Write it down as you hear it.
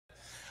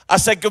I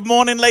said, good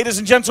morning, ladies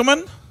and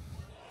gentlemen.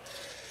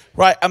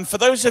 Right, and for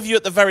those of you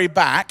at the very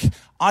back,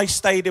 I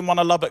stayed in one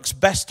of Lubbock's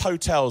best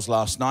hotels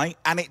last night,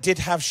 and it did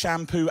have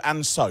shampoo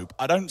and soap.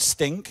 I don't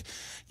stink.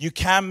 You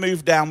can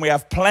move down. We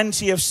have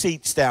plenty of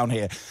seats down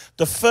here.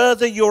 The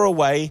further you're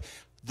away,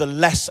 the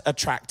less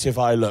attractive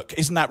I look.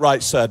 Isn't that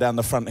right, sir, down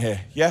the front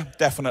here? Yeah,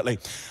 definitely.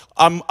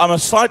 I'm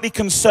slightly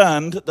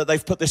concerned that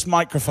they've put this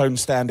microphone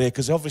stand here,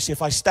 because obviously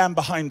if I stand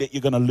behind it, you're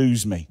going to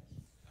lose me.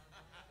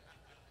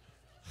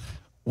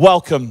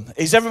 Welcome.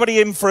 Is everybody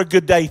in for a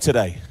good day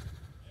today?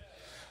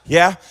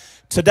 Yeah?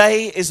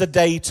 Today is a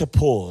day to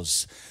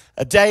pause.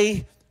 A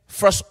day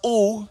for us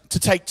all to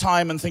take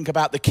time and think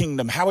about the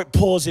kingdom, how it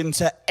pours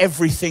into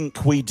everything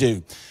we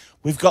do.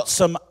 We've got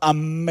some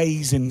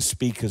amazing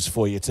speakers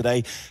for you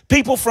today.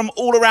 People from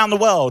all around the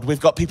world.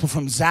 We've got people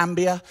from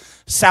Zambia,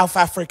 South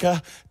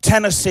Africa,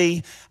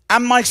 Tennessee,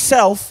 and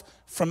myself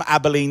from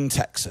Abilene,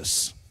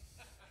 Texas.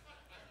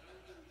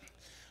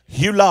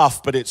 You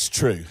laugh, but it's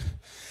true.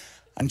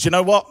 And do you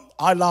know what?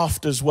 I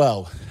laughed as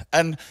well.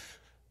 And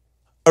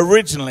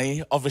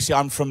originally, obviously,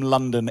 I'm from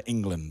London,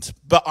 England.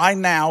 But I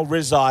now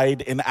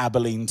reside in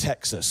Abilene,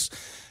 Texas.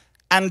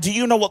 And do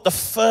you know what the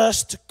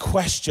first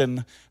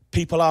question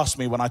people ask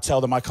me when I tell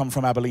them I come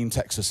from Abilene,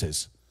 Texas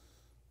is?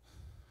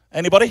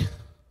 Anybody?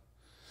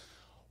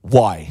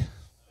 Why?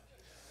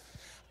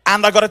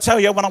 And I got to tell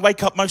you, when I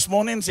wake up most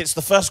mornings, it's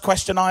the first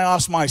question I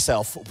ask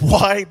myself.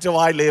 Why do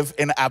I live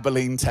in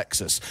Abilene,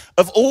 Texas?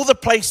 Of all the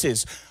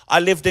places, I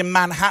lived in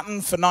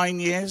Manhattan for 9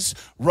 years,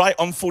 right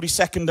on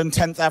 42nd and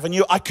 10th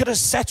Avenue. I could have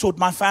settled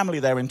my family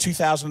there in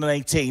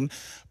 2018,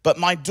 but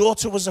my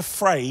daughter was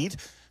afraid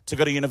to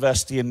go to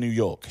university in New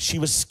York. She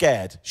was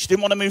scared. She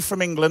didn't want to move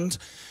from England.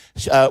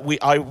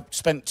 I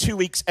spent 2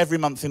 weeks every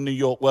month in New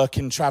York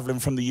working, traveling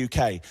from the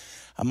UK.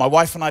 And my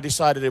wife and I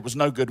decided it was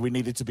no good. We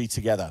needed to be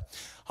together.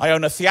 I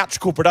own a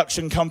theatrical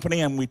production company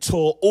and we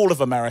tour all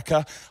of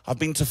America. I've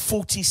been to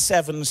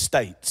 47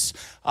 states.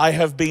 I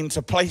have been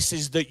to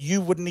places that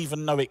you wouldn't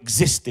even know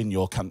exist in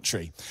your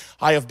country.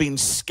 I have been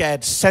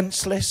scared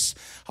senseless.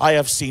 I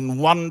have seen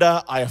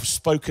wonder. I have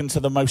spoken to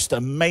the most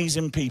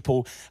amazing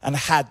people and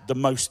had the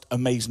most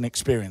amazing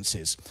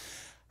experiences.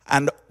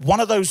 And one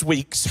of those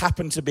weeks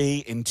happened to be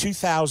in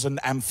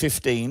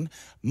 2015.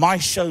 My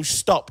show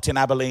stopped in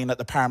Abilene at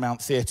the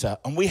Paramount Theatre,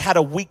 and we had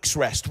a week's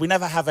rest. We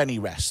never have any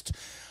rest.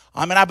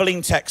 I'm in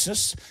Abilene,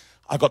 Texas.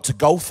 I got to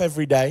golf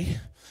every day.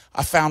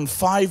 I found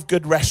 5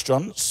 good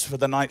restaurants for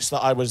the nights that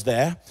I was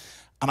there,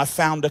 and I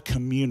found a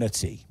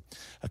community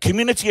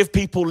of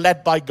people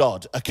led by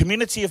God, a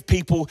community of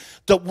people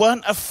that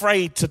weren't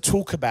afraid to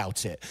talk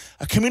about it,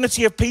 a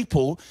community of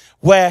people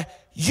where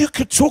you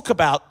could talk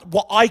about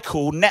what I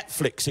call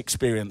Netflix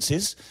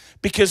experiences,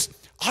 because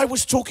I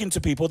was talking to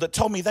people that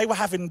told me they were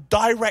having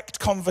direct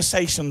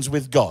conversations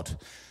with God.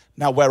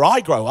 Now, where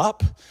I grew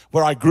up,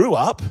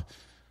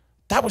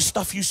 that was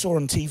stuff you saw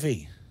on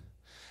TV.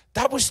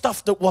 That was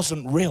stuff that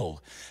wasn't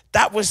real.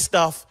 That was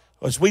stuff,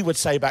 as we would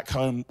say back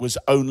home, was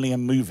only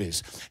in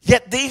movies.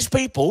 Yet these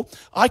people,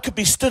 I could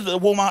be stood at the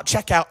Walmart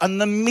checkout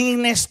and the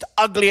meanest,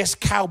 ugliest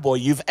cowboy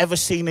you've ever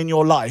seen in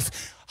your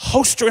life,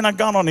 holstering a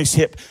gun on his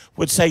hip,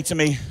 would say to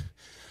me,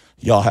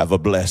 "Y'all have a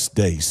blessed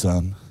day,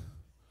 son."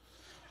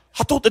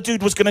 I thought the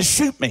dude was going to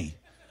shoot me.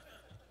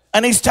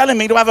 And he's telling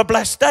me to have a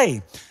blessed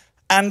day.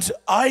 And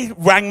I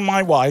rang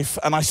my wife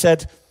and I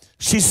said,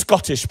 she's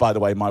Scottish, by the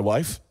way, my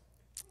wife.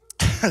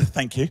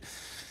 Thank you.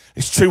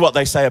 It's true what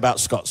they say about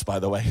Scots, by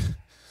the way.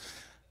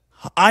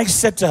 I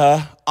said to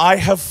her, I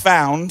have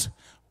found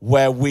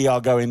where we are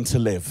going to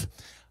live.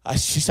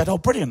 She said, oh,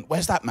 brilliant.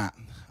 Where's that, Matt?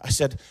 I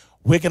said,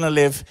 we're going to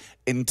live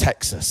in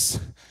Texas.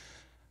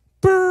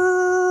 Brrr.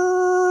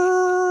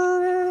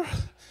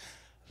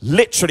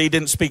 Literally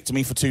didn't speak to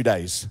me for 2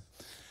 days.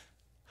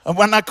 And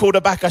when I called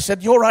her back, I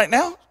said, you all right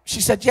now?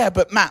 She said, yeah,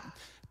 but Matt,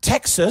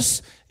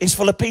 Texas is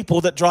full of people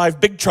that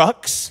drive big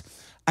trucks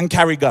and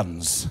carry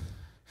guns.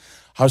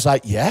 I was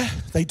like, yeah,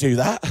 they do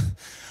that.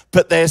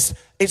 But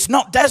it's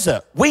not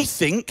desert. We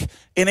think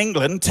in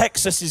England,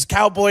 Texas is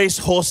cowboys,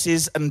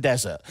 horses, and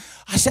desert.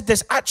 I said,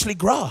 there's actually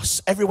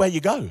grass everywhere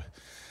you go.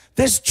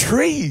 There's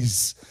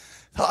trees.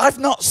 I've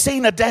not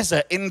seen a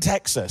desert in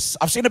Texas.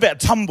 I've seen a bit of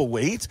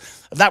tumbleweed,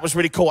 and that was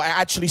really cool. I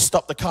actually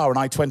stopped the car on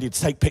I-20 to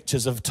take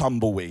pictures of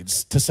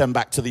tumbleweeds to send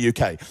back to the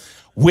UK.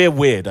 We're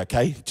weird,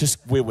 okay?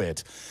 We're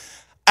weird.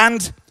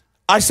 And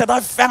I said,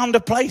 I've found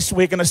a place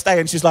we're going to stay.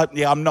 And she's like,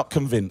 yeah, I'm not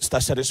convinced. I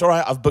said, it's all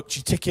right. I've booked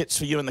you tickets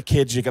for you and the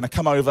kids. You're going to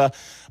come over.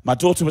 My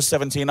daughter was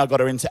 17. I got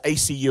her into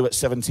ACU at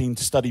 17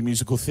 to study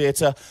musical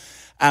theatre.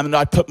 And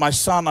I put my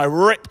son, I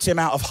ripped him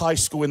out of high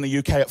school in the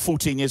UK at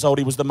 14 years old.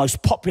 He was the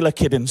most popular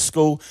kid in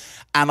school.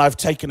 And I've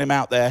taken him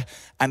out there,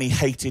 and he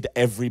hated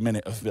every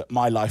minute of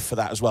my life for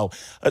that as well.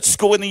 At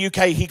school in the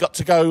UK, he got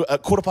to go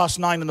at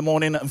 9:15 in the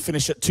morning and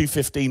finish at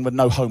 2:15 with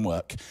no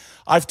homework.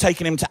 I've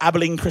taken him to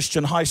Abilene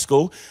Christian High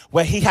School,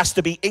 where he has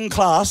to be in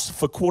class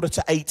for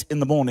 7:45 in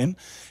the morning.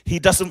 He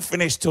doesn't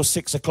finish till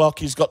 6 o'clock.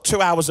 He's got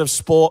 2 hours of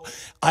sport.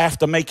 I have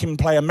to make him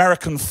play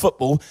American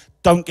football.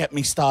 Don't get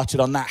me started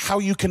on that. How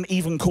you can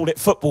even call it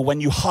football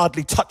when you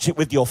hardly touch it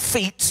with your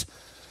feet.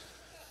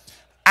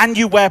 and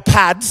you wear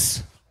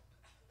pads.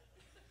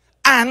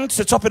 And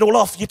to top it all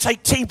off, you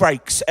take tea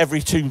breaks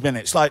every 2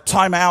 minutes. Like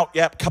time out,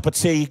 yep, cup of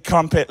tea,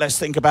 crumpet, let's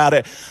think about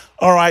it.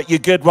 All right, you're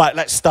good, right,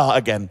 let's start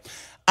again.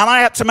 And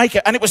I had to make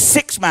it, and it was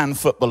 6-man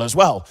football as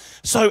well.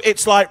 So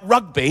it's like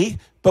rugby,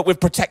 but with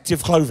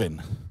protective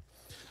clothing.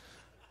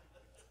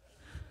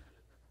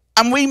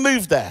 And we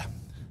moved there.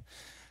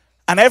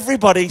 And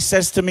everybody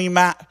says to me,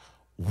 Matt,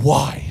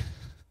 why?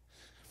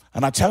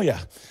 And I tell you,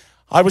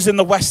 I was in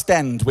the West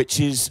End, which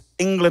is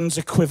England's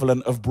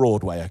equivalent of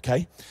Broadway,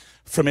 okay?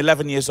 From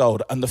 11 years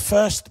old. And the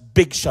first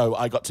big show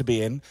I got to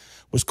be in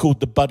was called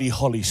The Buddy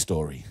Holly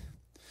Story.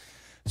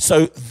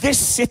 So this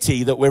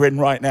city that we're in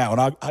right now,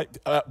 and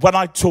when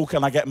I talk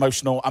and I get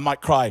emotional, I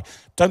might cry.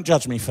 Don't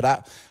judge me for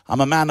that.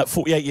 I'm a man at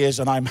 48 years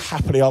and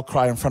I'll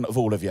cry in front of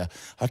all of you.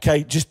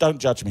 Okay? Just don't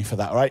judge me for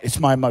that, all right? It's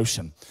my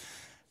emotion.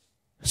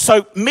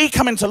 So me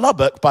coming to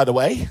Lubbock, by the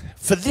way,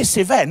 for this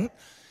event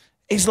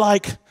is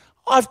like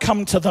I've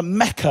come to the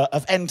Mecca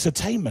of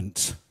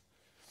entertainment.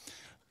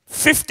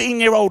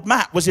 15-year-old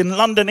Matt was in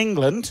London,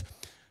 England,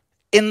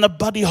 in the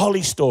Buddy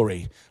Holly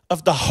Story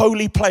of the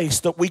holy place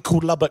that we call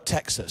Lubbock,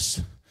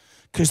 Texas,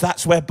 because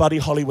that's where Buddy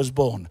Holly was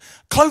born.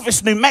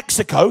 Clovis, New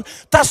Mexico,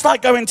 that's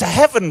like going to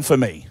heaven for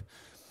me,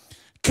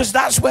 because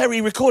that's where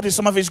he recorded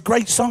some of his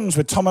great songs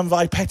with Tom and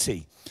Vi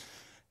Petty.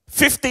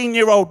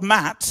 15-year-old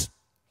Matt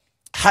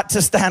had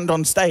to stand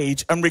on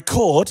stage and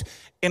record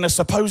in a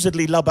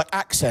supposedly Lubbock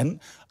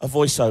accent a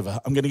voiceover.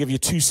 I'm going to give you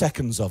 2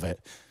 seconds of it.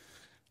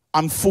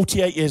 I'm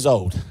 48 years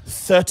old,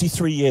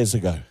 33 years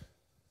ago.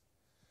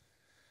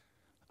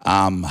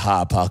 I'm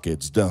High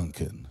Pockets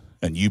Duncan,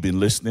 and you've been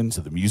listening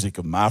to the music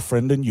of my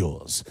friend and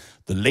yours,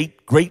 the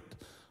late, great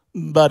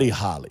Buddy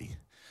Holly.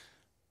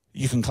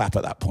 You can clap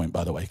at that point,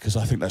 by the way, because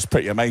I think that's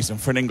pretty amazing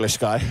for an English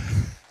guy.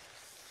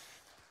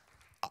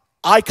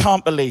 I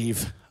can't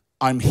believe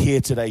I'm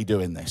here today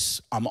doing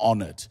this. I'm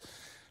honored.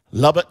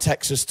 Lubbock,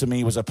 Texas, to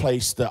me, was a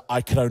place that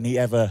I could only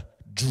ever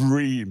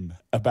dream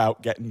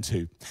about getting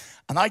to.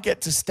 And I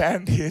get to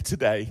stand here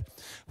today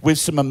with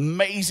some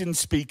amazing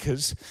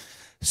speakers,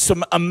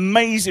 some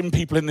amazing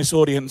people in this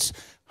audience,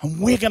 and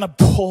we're going to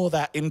pour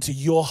that into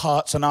your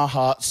hearts and our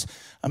hearts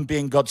and be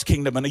in God's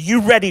kingdom. And are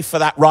you ready for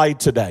that ride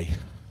today?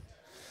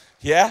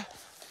 Yeah?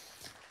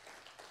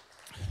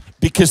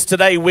 Because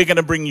today we're going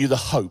to bring you the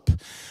hope.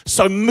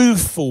 So move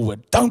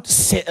forward. Don't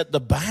sit at the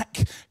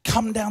back.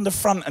 Come down the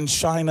front and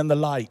shine in the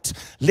light.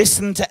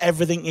 Listen to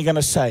everything you're going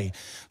to say.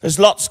 There's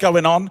lots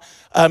going on.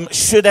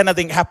 Should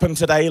anything happen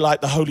today,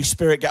 like the Holy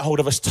Spirit get hold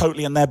of us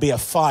totally and there be a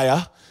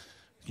fire,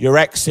 your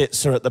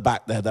exits are at the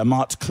back there. They're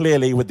marked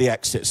clearly with the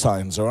exit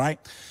signs, all right?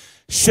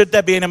 Should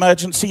there be an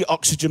emergency,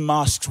 oxygen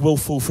masks will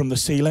fall from the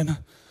ceiling.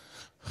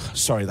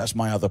 Sorry, that's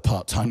my other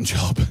part-time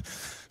job.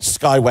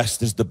 Sky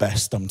West is the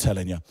best, I'm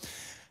telling you.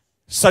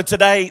 So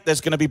today, there's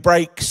going to be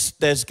breaks,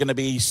 there's going to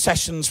be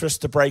sessions for us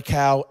to break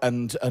out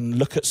and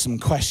look at some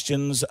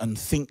questions and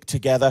think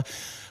together.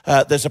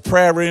 There's a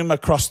prayer room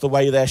across the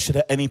way there. Should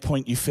at any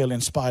point you feel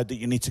inspired that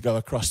you need to go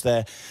across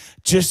there,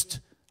 just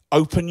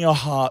open your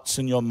hearts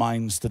and your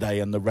minds today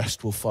and the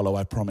rest will follow,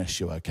 I promise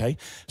you, okay?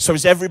 So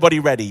is everybody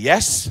ready?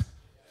 Yes?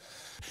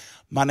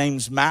 My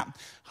name's Matt.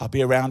 I'll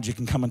be around. You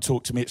can come and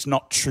talk to me. It's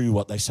not true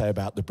what they say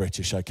about the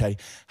British, okay?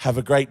 Have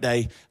a great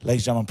day.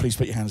 Ladies and gentlemen, please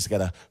put your hands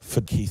together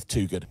for Keith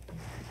Toogood.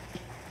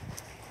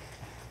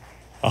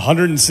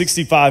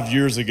 165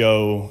 years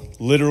ago,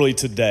 literally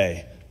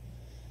today,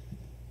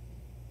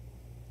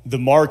 the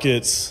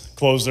markets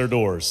closed their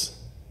doors.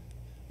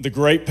 The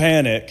Great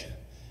Panic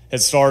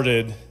had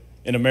started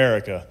in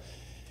America.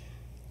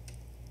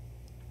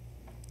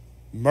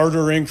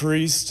 Murder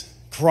increased,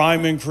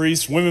 crime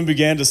increased, women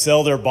began to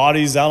sell their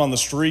bodies out on the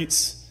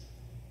streets.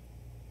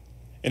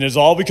 And it's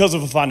all because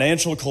of a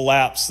financial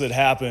collapse that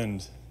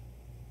happened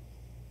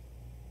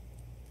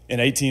in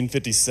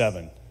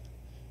 1857.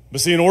 But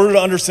see, in order to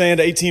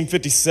understand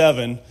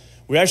 1857,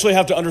 we actually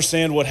have to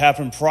understand what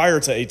happened prior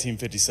to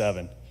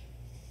 1857.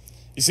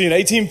 You see, in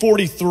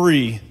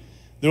 1843,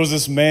 there was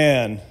this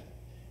man,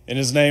 and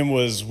his name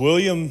was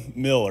William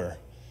Miller.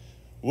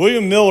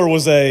 William Miller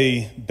was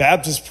a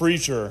Baptist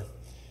preacher,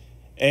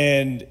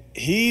 and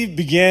he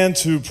began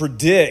to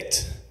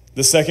predict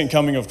the second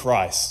coming of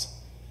Christ.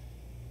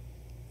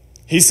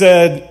 He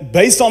said,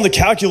 based on the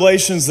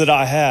calculations that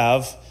I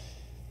have,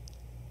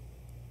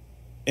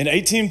 in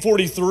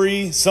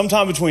 1843,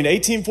 sometime between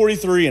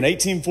 1843 and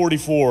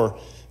 1844,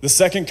 the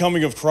second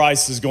coming of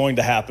Christ is going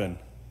to happen.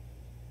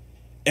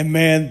 And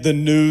man, the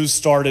news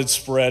started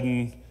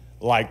spreading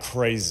like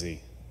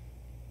crazy.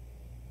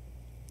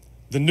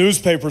 The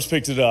newspapers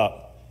picked it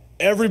up.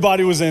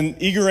 Everybody was in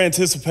eager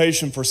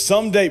anticipation for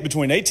some date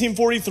between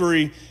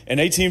 1843 and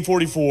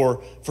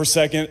 1844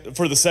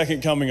 for the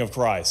second coming of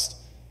Christ.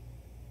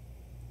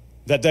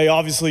 That day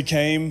obviously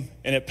came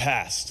and it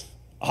passed,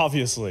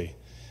 obviously.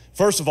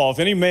 First of all, if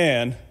any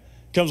man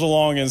comes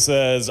along and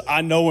says,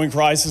 I know when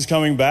Christ is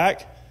coming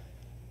back,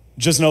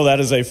 just know that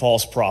is a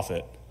false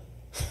prophet.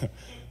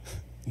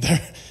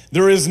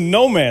 There is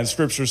no man,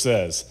 Scripture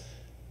says,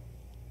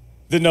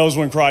 that knows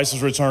when Christ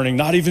is returning.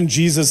 Not even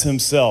Jesus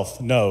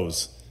himself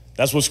knows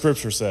That's what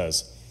Scripture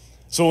says.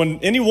 So when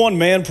any one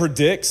man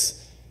predicts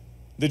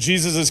that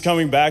Jesus is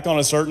coming back on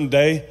a certain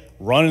day,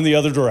 run in the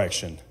other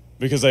direction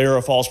because they are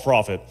a false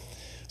prophet.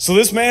 So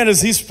this man,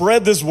 as he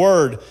spread this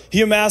word,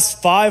 he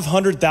amassed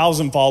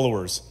 500,000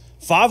 followers.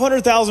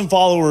 500,000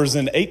 followers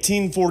in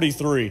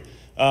 1843.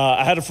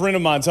 I had a friend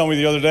of mine tell me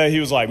the other day, he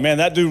was like, man,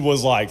 that dude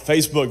was like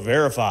Facebook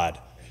verified.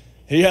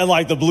 He had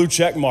like the blue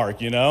check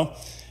mark, you know?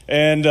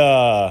 And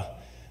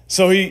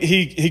so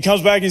he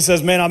comes back and he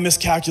says, man, I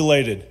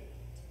miscalculated.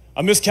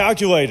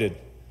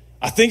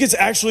 I think it's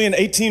actually in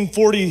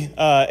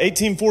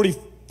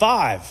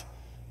 1845,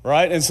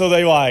 right? And so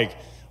they like,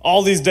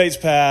 all these dates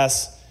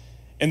pass.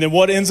 And then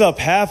what ends up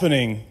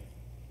happening,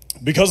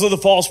 because of the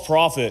false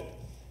prophet,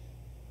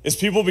 is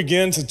people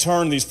begin to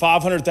turn, these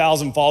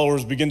 500,000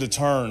 followers begin to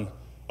turn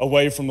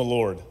away from the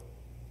Lord.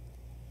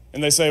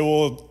 And they say,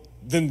 well,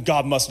 then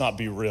God must not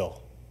be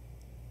real.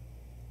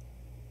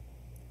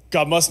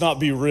 God must not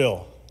be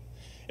real.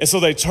 And so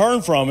they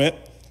turn from it.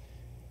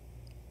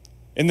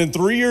 And then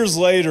 3 years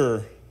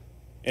later,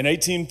 in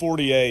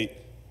 1848,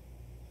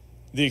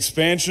 the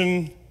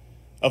expansion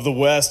of the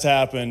West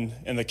happened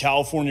and the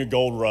California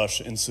gold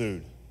rush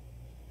ensued.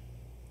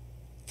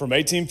 From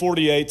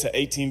 1848 to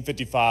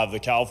 1855, the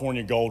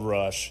California gold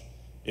rush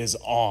is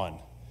on.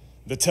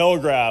 The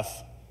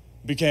telegraph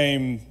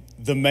became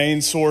the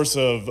main source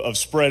of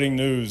spreading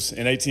news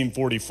in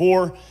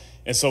 1844.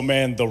 And so,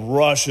 man, the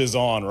rush is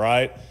on,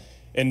 right?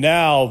 And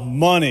now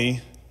money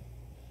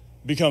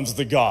becomes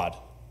the god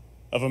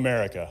of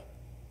America.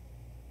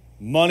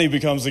 Money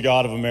becomes the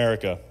god of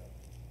America.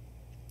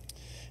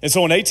 And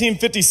so in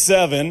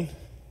 1857,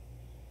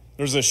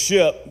 there's a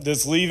ship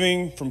that's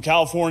leaving from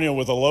California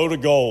with a load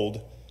of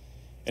gold,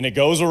 and it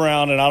goes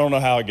around, and I don't know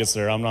how it gets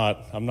there. I'm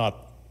not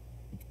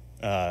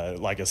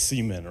like a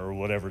seaman or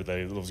whatever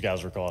those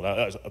guys are called,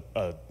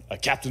 a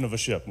captain of a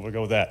ship. We'll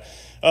go with that.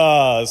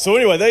 So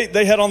anyway,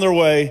 they head on their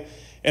way,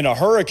 and a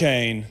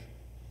hurricane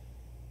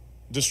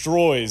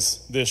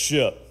destroys this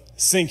ship,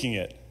 sinking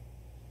it.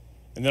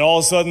 And then all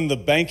of a sudden, the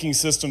banking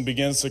system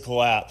begins to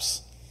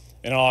collapse.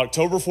 And on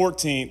October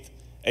 14th,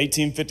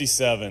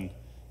 1857,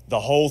 the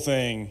whole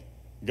thing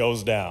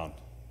goes down.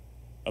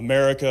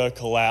 America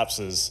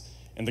collapses.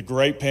 And the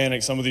Great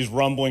Panic, some of these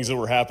rumblings that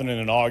were happening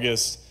in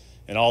August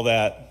and all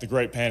that, the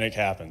Great Panic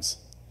happens.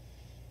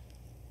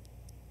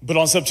 But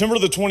on September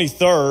the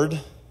 23rd,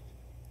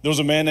 there was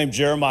a man named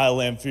Jeremiah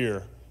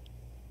Lamphere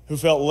who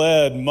felt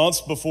led months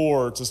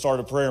before to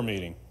start a prayer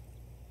meeting.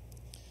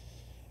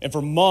 And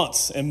for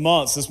months and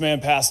months, this man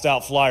passed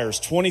out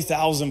flyers,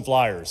 20,000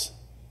 flyers.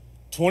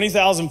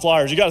 20,000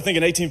 flyers. You got to think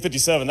in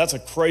 1857, that's a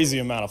crazy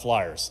amount of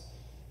flyers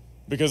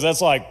because that's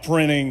like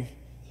printing.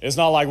 It's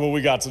not like what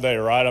we got today,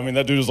 right? I mean,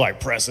 that dude was like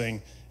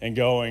pressing and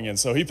going. And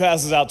so he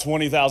passes out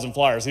 20,000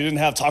 flyers. He didn't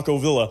have Taco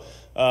Villa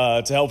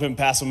to help him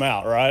pass them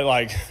out, right?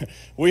 Like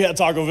we had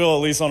Taco Villa,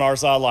 at least on our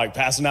side, like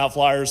passing out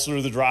flyers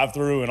through the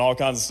drive-through and all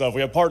kinds of stuff.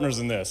 We have partners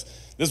in this.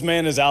 This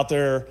man is out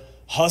there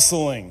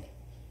hustling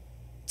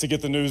to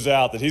get the news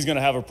out that he's going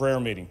to have a prayer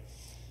meeting.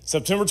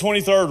 September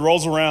 23rd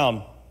rolls around,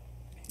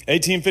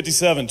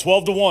 1857,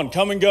 12 to 1,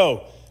 come and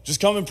go. Just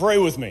come and pray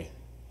with me.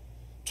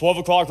 12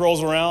 o'clock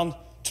rolls around,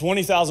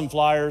 20,000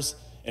 flyers,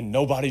 and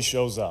nobody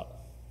shows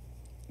up.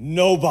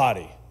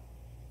 Nobody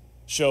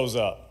shows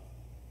up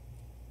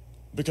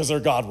because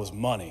their God was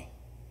money.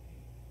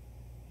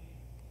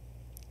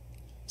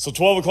 So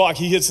 12 o'clock,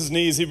 he hits his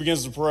knees, he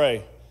begins to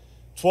pray.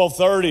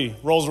 12:30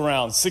 rolls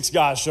around, 6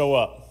 guys show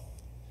up.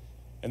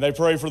 And they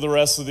pray for the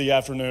rest of the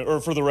afternoon, or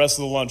for the rest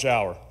of the lunch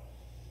hour.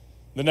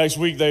 The next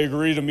week, they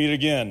agree to meet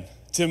again.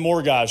 10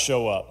 more guys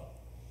show up.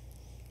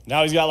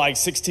 Now he's got like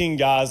 16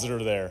 guys that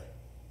are there.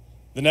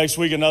 The next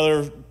week,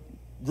 another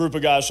group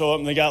of guys show up,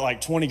 and they got like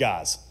 20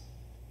 guys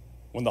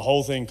when the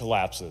whole thing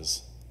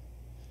collapses.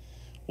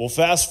 Well,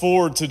 fast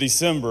forward to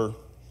December,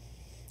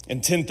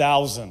 and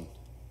 10,000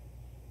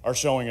 are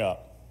showing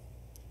up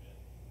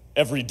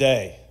every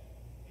day,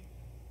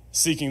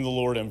 seeking the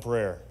Lord in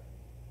prayer.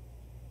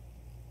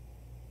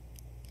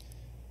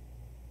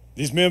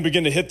 These men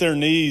begin to hit their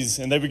knees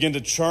and they begin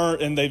to churn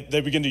and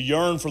they begin to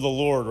yearn for the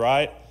Lord,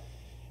 right?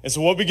 And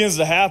so what begins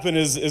to happen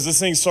is this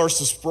thing starts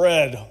to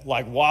spread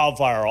like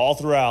wildfire all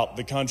throughout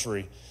the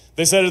country.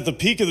 They said at the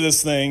peak of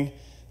this thing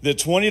that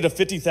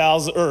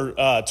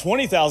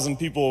 20,000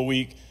 people a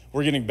week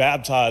were getting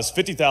baptized,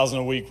 50,000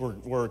 a week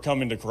were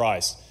coming to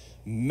Christ.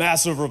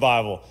 Massive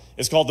revival.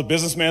 It's called the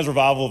Businessman's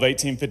Revival of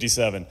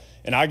 1857.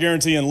 And I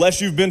guarantee,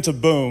 unless you've been to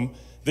Boom,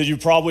 that you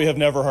probably have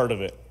never heard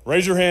of it.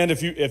 Raise your hand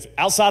if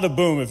outside of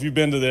Boom, if you've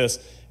been to this,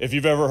 if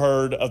you've ever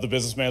heard of the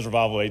Businessman's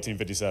Revival of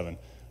 1857.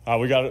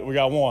 We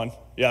got one.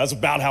 Yeah, that's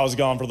about how it's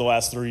gone for the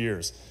last 3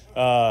 years.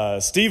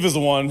 Steve is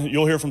the one,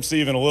 you'll hear from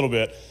Steve in a little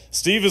bit.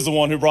 Steve is the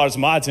one who brought it to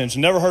my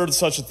attention. Never heard of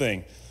such a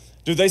thing.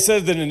 Dude, they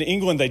said that in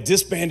England they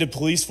disbanded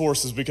police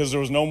forces because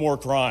there was no more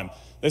crime.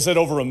 They said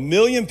over 1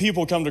 million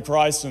people come to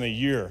Christ in a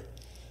year.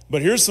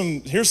 But here's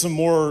some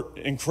more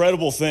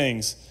incredible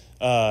things.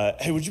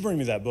 Hey, would you bring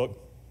me that book?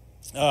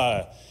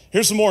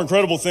 Here's some more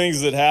incredible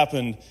things that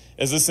happened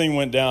as this thing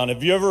went down.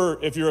 If you're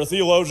a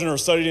theologian or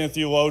studied in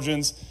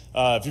theologians,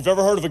 If you've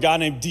ever heard of a guy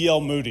named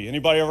D.L. Moody,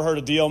 anybody ever heard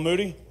of D.L.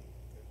 Moody?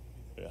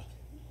 Yeah.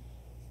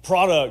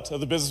 Product of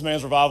the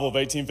businessman's revival of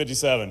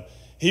 1857.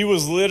 He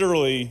was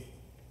literally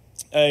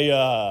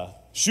a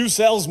shoe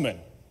salesman,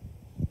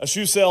 and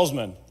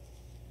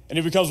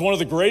he becomes one of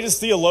the greatest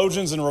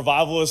theologians and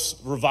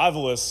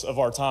revivalists of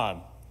our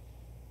time.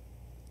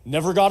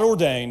 Never got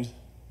ordained,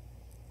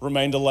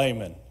 remained a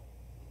layman.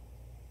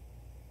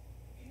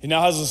 He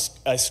now has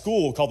a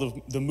school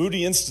called the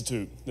Moody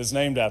Institute that's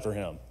named after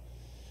him.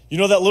 You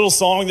know that little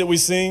song that we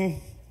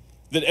sing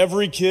that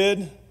every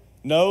kid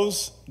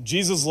knows?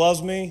 Jesus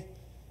loves me,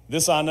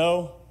 this I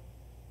know,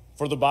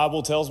 for the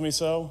Bible tells me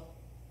so.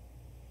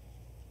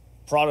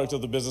 Product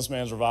of the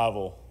businessman's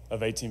revival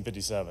of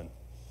 1857.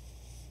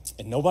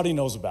 And nobody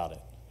knows about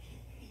it.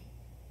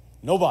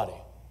 Nobody.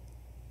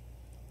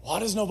 Why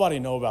does nobody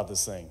know about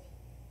this thing?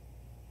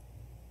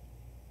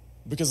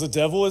 Because the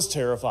devil is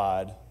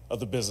terrified of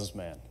the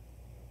businessman.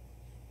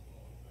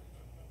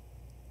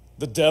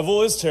 The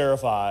devil is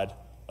terrified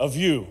of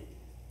you.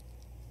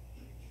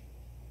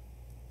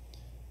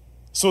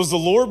 So as the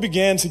Lord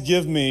began to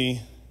give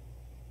me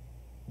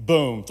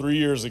BOOM 3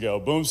 years ago,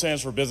 BOOM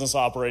stands for Business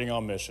Operating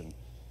on Mission.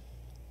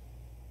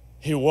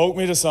 He woke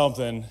me to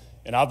something,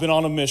 and I've been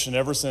on a mission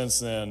ever since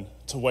then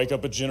to wake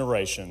up a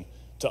generation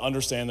to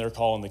understand their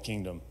call in the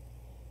kingdom.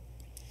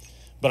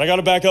 But I got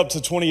to back up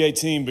to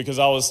 2018 because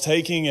I was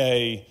taking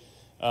a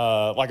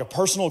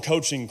personal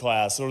coaching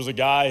class. There was a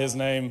guy, his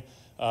name,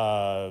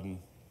 I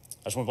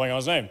just went blank on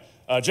his name.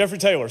 Jeffrey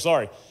Taylor,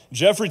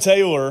 Jeffrey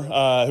Taylor,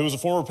 who was a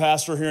former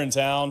pastor here in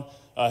town,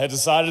 had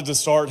decided to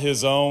start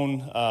his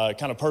own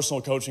kind of personal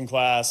coaching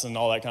class and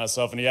all that kind of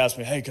stuff. And he asked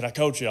me, hey, could I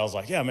coach you? I was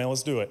like, yeah, man,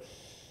 let's do it.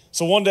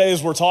 So one day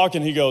as we're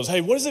talking, he goes,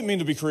 hey, what does it mean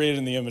to be created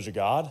in the image of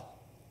God?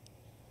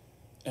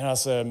 And I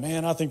said,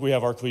 man, I think we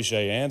have our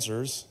cliche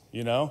answers,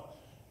 you know.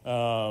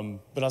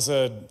 But I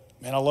said,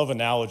 man, I love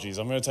analogies.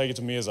 I'm going to take it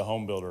to me as a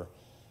home builder.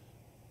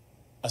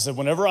 I said,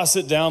 whenever I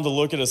sit down to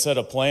look at a set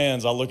of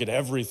plans, I look at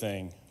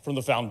everything from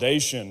the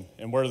foundation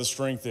and where the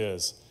strength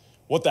is,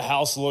 what the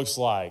house looks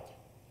like,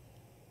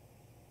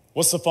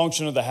 what's the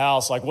function of the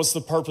house, like what's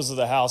the purpose of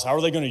the house, how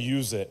are they going to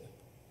use it,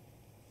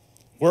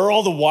 where are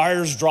all the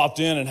wires dropped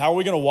in, and how are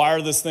we going to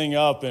wire this thing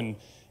up, and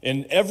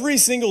in every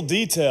single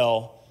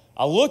detail,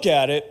 I look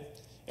at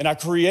it and I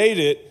create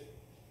it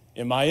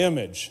in my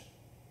image.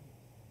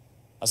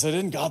 I said,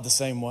 isn't God the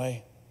same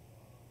way?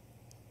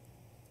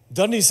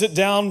 Doesn't he sit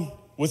down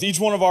with each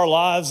one of our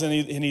lives and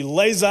he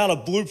lays out a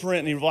blueprint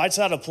and he writes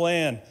out a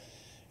plan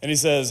and he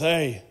says,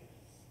 hey,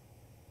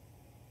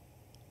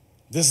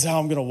 this is how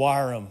I'm going to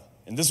wire him.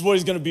 And this is what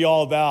he's going to be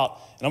all about.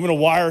 And I'm going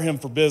to wire him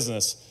for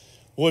business.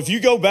 Well, if you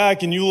go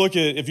back and you look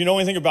at, if you know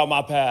anything about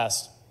my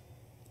past,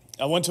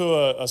 I went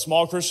to a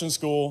small Christian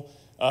school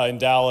in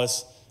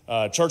Dallas,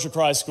 Church of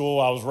Christ school.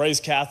 I was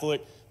raised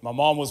Catholic. My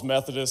mom was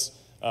Methodist.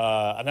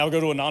 I now go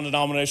to a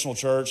non-denominational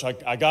church.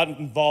 I got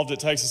involved at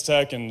Texas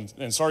Tech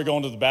and started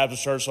going to the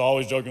Baptist church, so I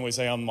always jokingly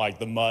say I'm like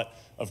the mutt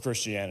of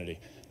Christianity.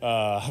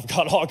 I've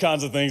got all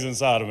kinds of things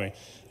inside of me.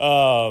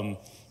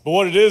 But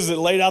what it is, it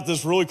laid out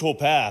this really cool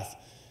path.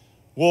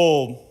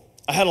 Well,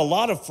 I had a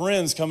lot of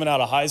friends coming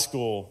out of high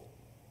school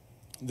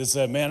that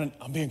said, man,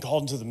 I'm being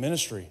called into the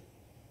ministry.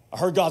 I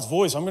heard God's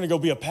voice. I'm going to go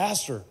be a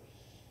pastor.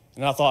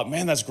 And I thought,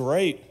 man, that's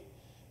great.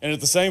 And at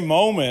the same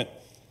moment,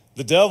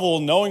 the devil,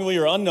 knowingly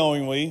or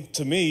unknowingly,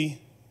 to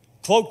me,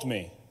 cloaked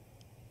me.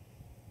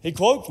 He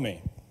cloaked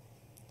me.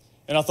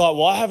 And I thought,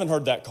 well, I haven't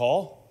heard that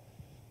call.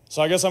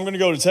 So I guess I'm going to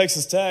go to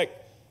Texas Tech.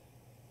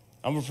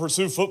 I'm going to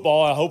pursue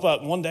football. I hope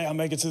one day I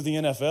make it to the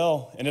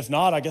NFL. And if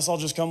not, I guess I'll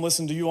just come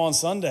listen to you on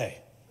Sunday.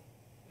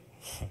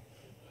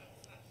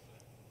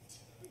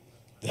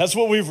 That's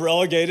what we've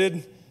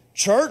relegated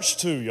church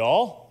to,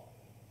 y'all.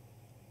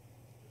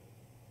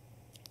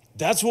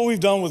 That's what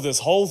we've done with this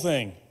whole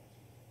thing.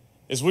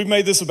 Is we've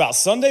made this about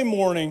Sunday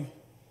morning,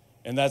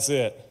 and that's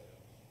it.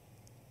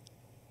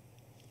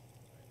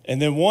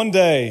 And then one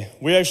day,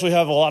 we actually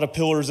have a lot of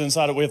pillars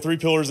inside of, we have 3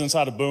 pillars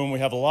inside of BOOM. We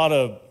have a lot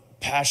of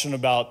passion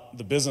about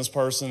the business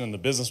person and the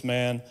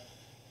businessman.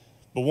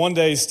 But one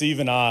day, Steve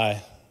and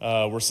I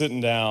were sitting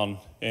down,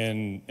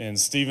 and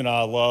Steve and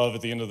I love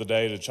at the end of the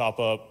day to chop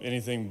up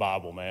anything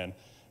Bible, man.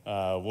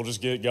 We'll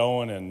just get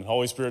going, and the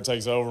Holy Spirit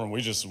takes over, and we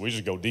just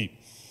go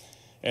deep.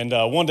 And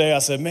one day I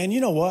said, man,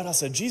 you know what? I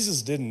said,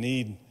 Jesus didn't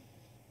need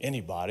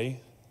anybody.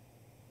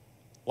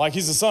 Like,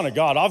 he's the Son of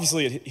God.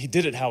 Obviously, he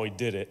did it how he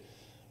did it.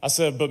 I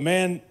said, but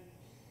man,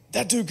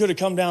 that dude could have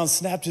come down,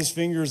 snapped his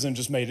fingers, and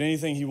just made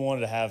anything he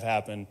wanted to have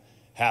happen.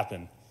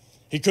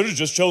 He could have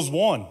just chose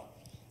one.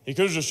 He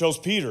could have just chose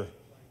Peter.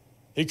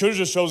 He could have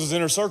just chose his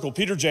inner circle,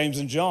 Peter, James,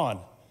 and John.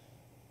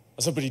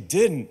 I said, but he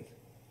didn't.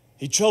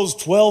 He chose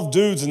 12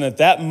 dudes, and at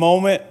that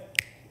moment,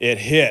 it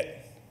hit.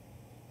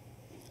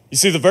 You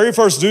see, the very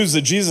first dudes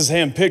that Jesus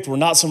handpicked were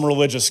not some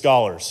religious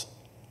scholars.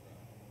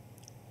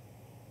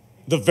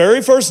 The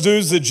very first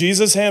dudes that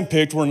Jesus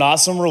handpicked were not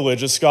some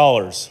religious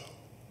scholars.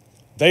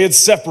 They had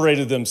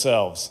separated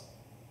themselves.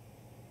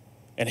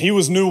 And he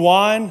was new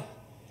wine,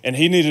 and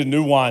he needed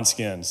new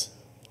wineskins.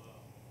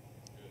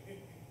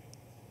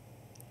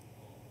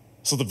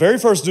 So the very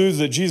first dudes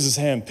that Jesus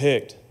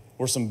handpicked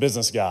were some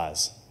business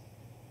guys.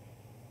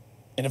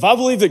 And if I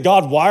believe that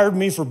God wired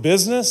me for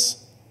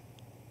business,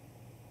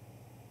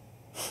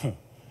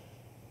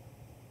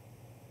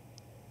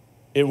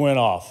 it went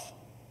off.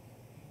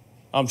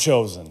 I'm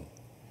chosen.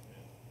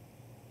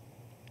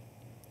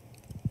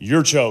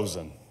 You're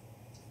chosen.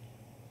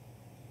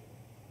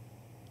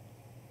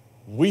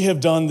 We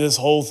have done this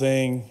whole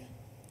thing,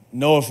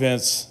 no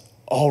offense,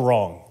 all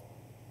wrong.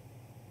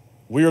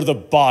 We are the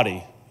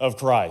body of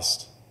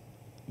Christ.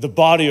 The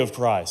body of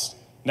Christ.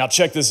 Now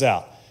check this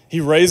out. He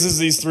raises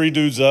these 3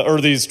 dudes up,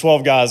 or these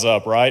 12 guys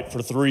up, right,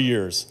 for 3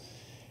 years.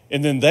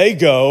 And then they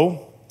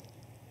go,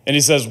 and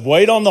he says,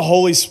 wait on the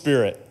Holy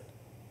Spirit.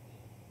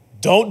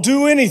 Don't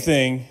do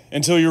anything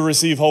until you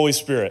receive Holy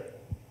Spirit.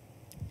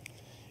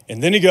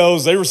 And then he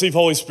goes, they receive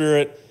Holy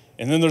Spirit,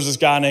 and then there's this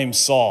guy named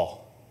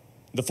Saul,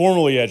 the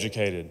formerly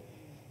educated,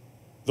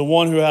 the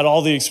one who had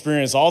all the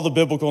experience, all the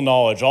biblical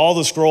knowledge, all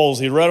the scrolls.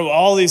 He read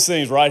all these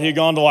things, right? He'd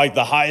gone to like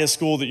the highest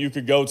school that you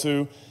could go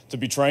to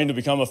be trained to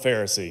become a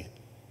Pharisee.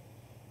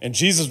 And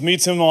Jesus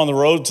meets him on the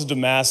road to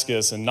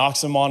Damascus and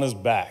knocks him on his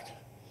back,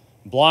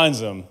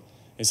 blinds him.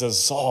 He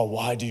says, Saul,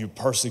 why do you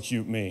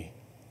persecute me?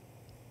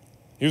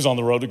 He was on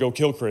the road to go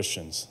kill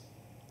Christians.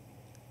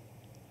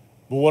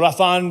 But what I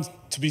find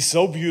to be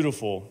so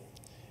beautiful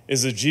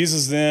is that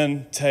Jesus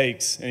then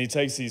takes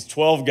these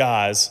 12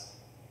 guys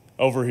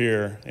over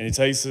here, and he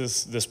takes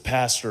this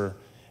pastor,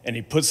 and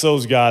he puts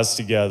those guys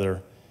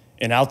together,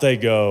 and out they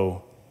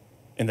go,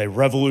 and they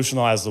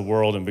revolutionize the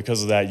world, and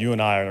because of that, you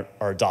and I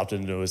are adopted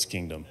into his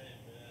kingdom.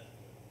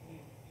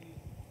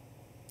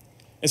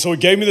 And so it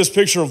gave me this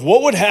picture of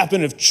what would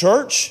happen if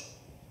church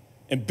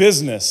and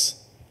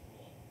business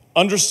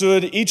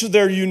understood each of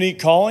their unique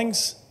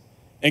callings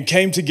and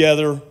came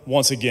together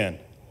once again.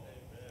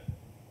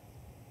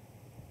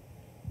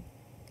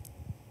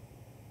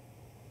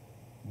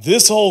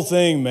 This whole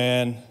thing,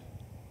 man,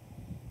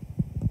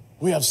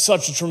 we have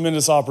such a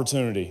tremendous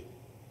opportunity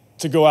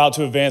to go out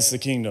to advance the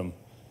kingdom.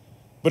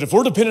 But if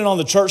we're dependent on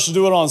the church to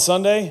do it on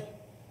Sunday,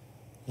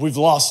 we've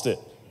lost it.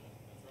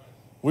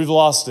 We've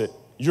lost it.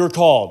 You're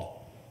called.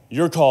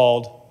 You're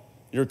called.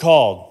 You're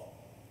called.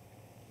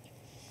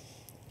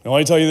 Now, let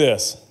me tell you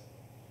this.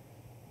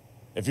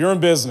 If you're in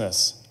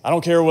business, I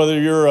don't care whether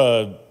you're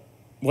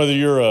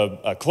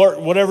a clerk,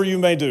 whatever you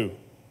may do,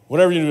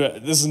 whatever you do,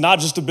 this is not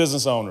just to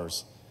business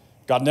owners.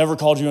 God never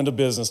called you into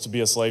business to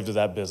be a slave to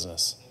that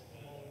business.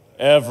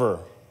 Ever.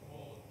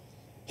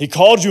 He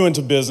called you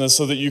into business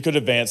so that you could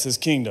advance his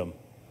kingdom.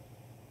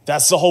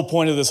 That's the whole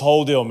point of this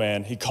whole deal,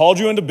 man. He called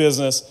you into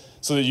business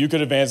so that you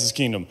could advance his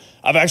kingdom.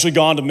 I've actually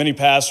gone to many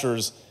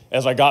pastors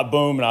as I got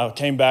boom and I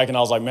came back and I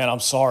was like, man,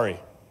 I'm sorry.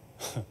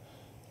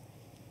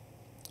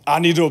 I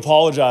need to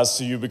apologize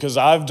to you because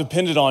I've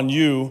depended on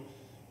you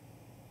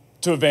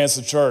to advance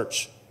the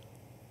church.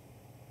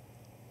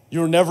 You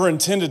were never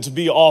intended to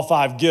be all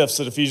 5 gifts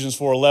that Ephesians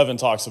 4:11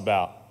 talks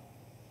about.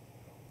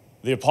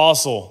 The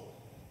apostle,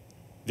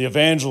 the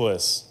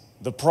evangelist,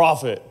 the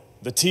prophet,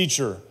 the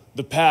teacher,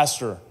 the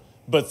pastor.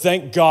 But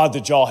thank God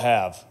that y'all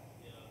have.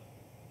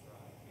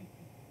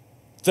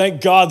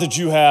 Thank God that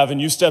you have and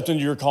you stepped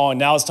into your calling.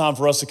 Now it's time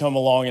for us to come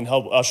along and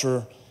help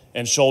usher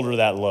and shoulder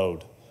that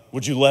load.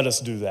 Would you let us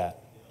do that?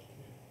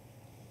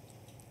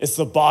 It's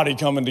the body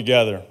coming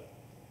together.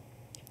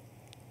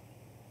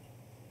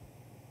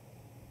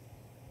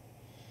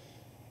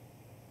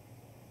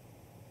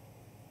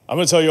 I'm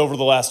going to tell you, over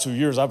the last 2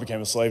 years, I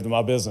became a slave to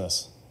my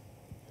business.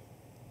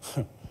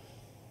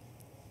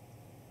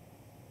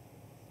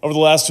 Over the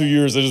last 2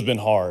 years, it has been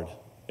hard.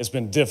 It's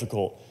been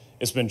difficult.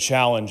 It's been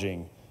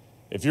challenging.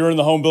 If you're in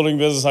the home building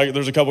business,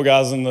 there's a couple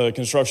guys in the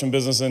construction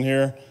business in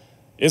here.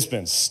 It's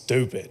been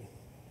stupid.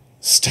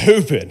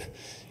 Stupid.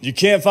 You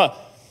can't find...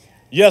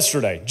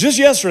 Just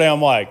yesterday,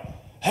 I'm like,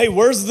 hey,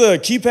 where's the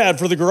keypad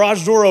for the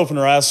garage door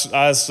opener? I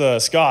asked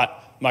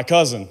Scott, my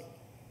cousin.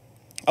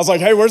 I was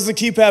like, hey, where's the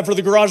keypad for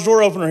the garage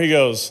door opener? He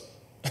goes,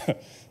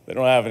 they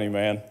don't have any,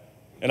 man.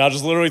 And I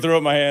just literally threw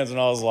up my hands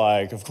and I was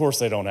like, of course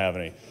they don't have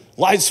any.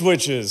 Light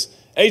switches,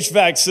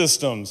 HVAC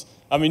systems.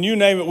 I mean, you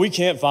name it, we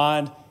can't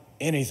find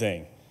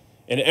anything.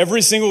 And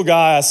every single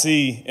guy I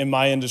see in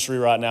my industry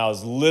right now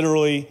is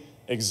literally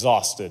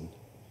exhausted.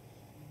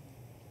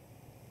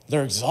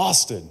 They're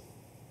exhausted.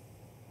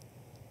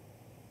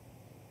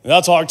 And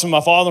I talked to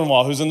my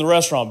father-in-law who's in the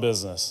restaurant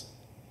business.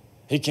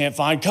 He can't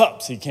find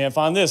cups. He can't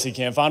find this. He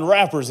can't find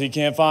wrappers. He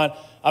can't find...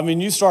 I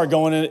mean, you start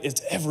going in, it's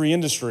every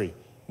industry.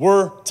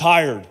 We're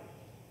tired.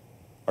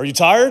 Are you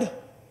tired?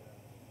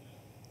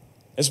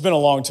 It's been a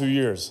long 2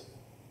 years.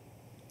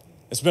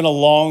 It's been a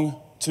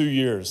long 2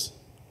 years.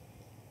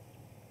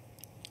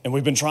 And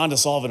we've been trying to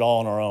solve it all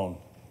on our own.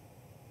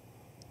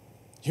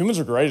 Humans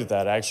are great at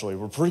that, actually.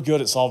 We're pretty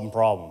good at solving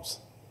problems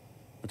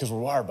because we're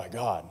wired by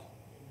God.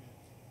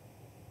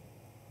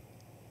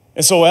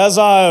 And so as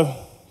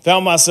I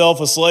found myself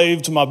a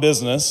slave to my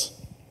business,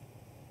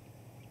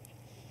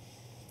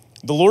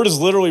 the Lord has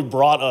literally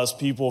brought us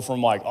people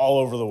from like all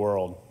over the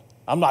world.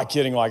 I'm not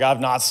kidding. Like, I've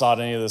not sought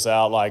any of this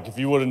out. Like, if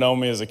you would have known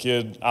me as a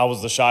kid, I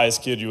was the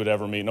shyest kid you would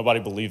ever meet. Nobody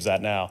believes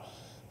that now.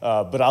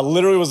 But I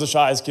literally was the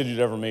shyest kid you'd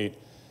ever meet.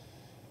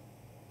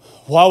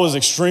 Well, I was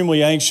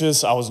extremely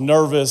anxious. I was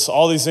nervous.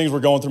 All these things were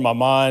going through my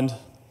mind.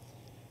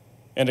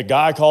 And a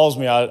guy calls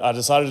me. I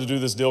decided to do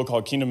this deal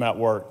called Kingdom at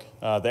Work.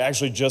 They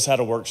actually just had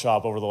a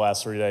workshop over the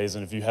last 3 days.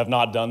 And if you have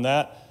not done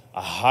that,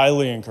 I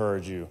highly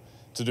encourage you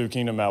to do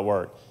Kingdom at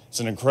Work. It's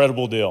an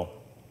incredible deal.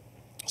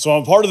 So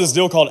I'm part of this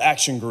deal called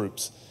Action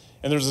Groups.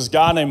 And there's this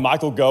guy named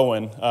Michael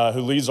Goen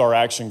who leads our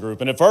action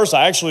group. And at first,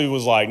 I actually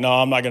was like, no,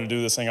 I'm not going to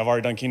do this thing. I've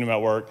already done Kingdom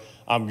at Work.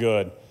 I'm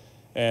good.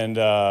 And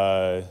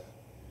then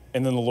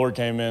the Lord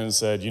came in and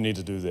said, you need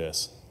to do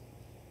this.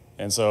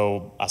 And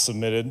so I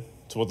submitted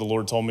to what the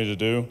Lord told me to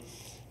do.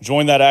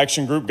 Joined that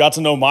action group. Got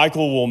to know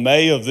Michael. Well,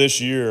 May of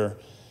this year,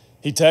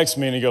 he texts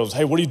me and he goes,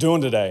 hey, what are you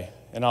doing today?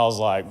 And I was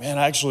like, man,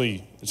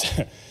 actually,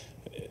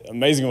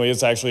 amazingly,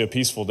 it's actually a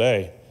peaceful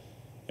day.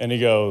 And he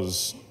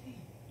goes,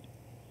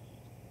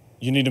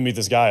 you need to meet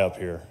this guy up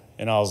here.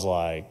 And I was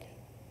like,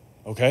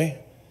 okay.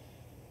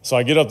 So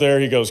I get up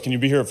there. He goes, can you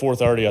be here at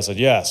 4:30? I said,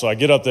 yeah. So I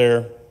get up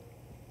there,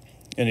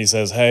 and he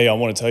says, hey, I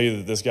want to tell you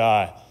that this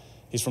guy,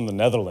 he's from the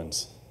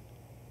Netherlands.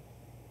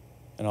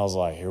 And I was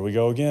like, here we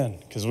go again.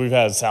 Because we've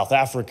had South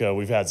Africa.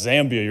 We've had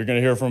Zambia. You're going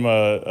to hear from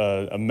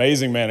an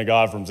amazing man of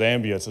God from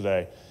Zambia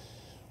today.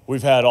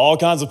 We've had all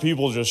kinds of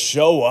people just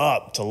show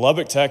up to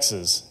Lubbock,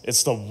 Texas.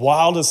 It's the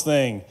wildest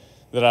thing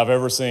that I've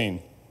ever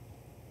seen.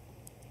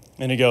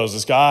 And he goes,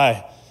 this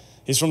guy,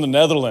 he's from the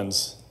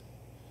Netherlands.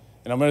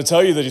 And I'm going to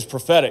tell you that he's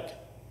prophetic.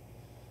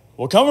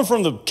 Well, coming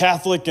from the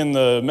Catholic and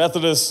the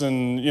Methodist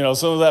and,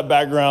 some of that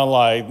background,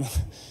 like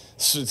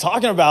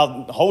talking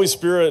about Holy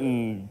Spirit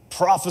and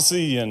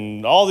prophecy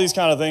and all these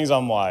kind of things,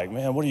 I'm like,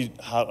 man,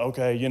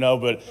 okay,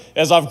 but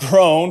as I've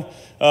grown,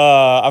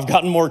 I've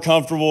gotten more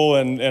comfortable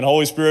and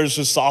Holy Spirit has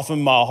just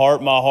softened my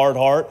heart, my hard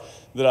heart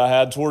that I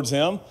had towards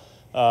him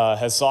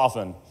has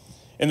softened.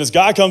 And this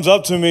guy comes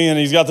up to me, and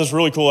he's got this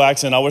really cool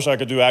accent. I wish I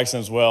could do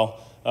accents well,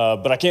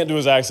 but I can't do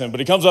his accent. But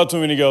he comes up to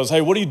me, and he goes,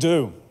 hey, what do you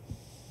do?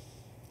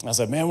 I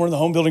said, man, we're in the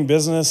home building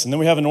business, and then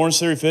we have an Orange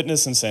Theory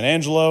Fitness in San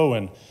Angelo,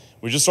 and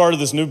we just started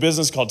this new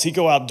business called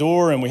Tico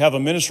Outdoor, and we have a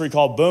ministry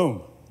called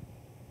Boom.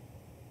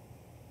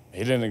 He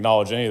didn't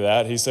acknowledge any of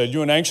that. He said,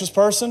 you an anxious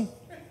person?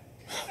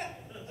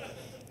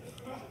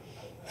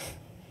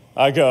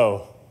 I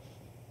go,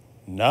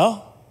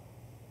 no.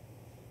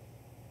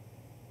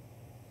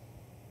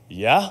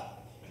 Yeah.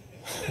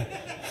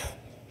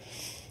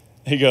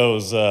 He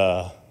goes,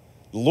 the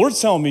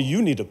Lord's telling me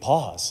you need to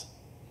pause.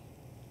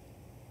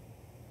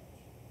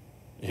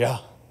 Yeah.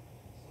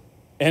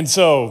 And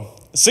so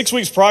 6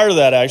 weeks prior to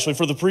that, actually,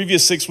 for the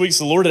previous 6 weeks,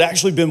 the Lord had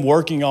actually been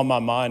working on my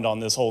mind on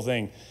this whole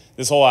thing,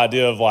 this whole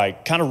idea of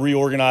like kind of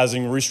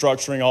reorganizing,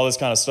 restructuring, all this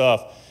kind of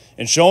stuff,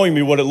 and showing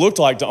me what it looked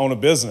like to own a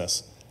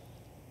business.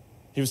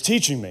 He was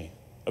teaching me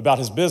about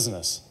his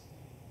business.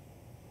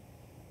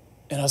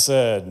 And I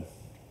said,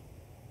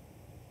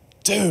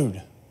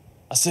 dude,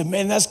 I said,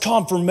 man, that's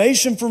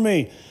confirmation for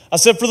me. I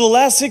said, for the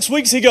last 6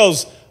 weeks, he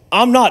goes,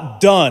 I'm not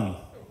done.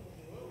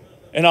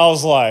 And I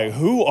was like,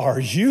 who are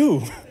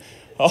you?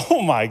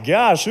 Oh my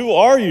gosh, who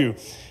are you?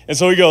 And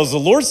so he goes, the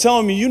Lord's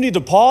telling me you need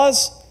to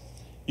pause.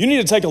 You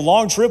need to take a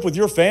long trip with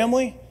your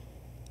family.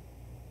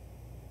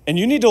 And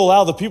you need to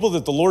allow the people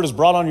that the Lord has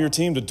brought on your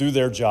team to do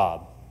their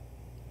job.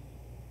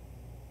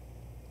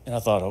 And I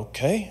thought,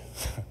 okay,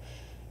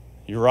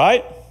 you're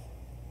right.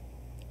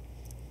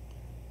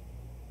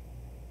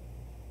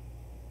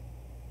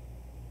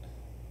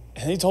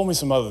 And he told me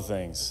some other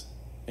things.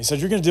 He said,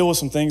 you're going to deal with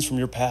some things from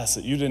your past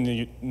that you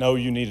didn't know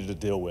you needed to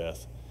deal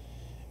with.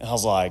 And I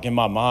was like, in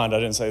my mind, I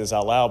didn't say this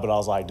out loud, but I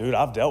was like, dude,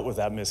 I've dealt with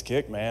that missed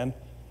kick, man.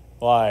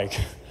 Like,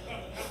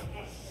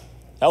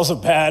 that was a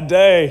bad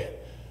day.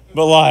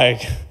 But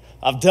like,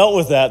 I've dealt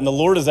with that, and the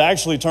Lord has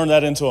actually turned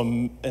that into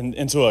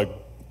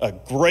a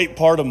great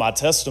part of my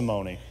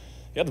testimony.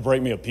 He had to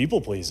break me of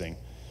people-pleasing.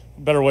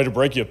 Better way to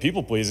break you of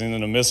people-pleasing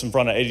than to miss in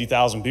front of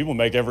 80,000 people,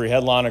 make every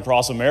headline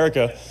across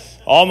America.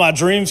 All my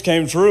dreams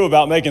came true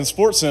about making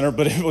SportsCenter,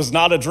 but it was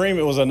not a dream.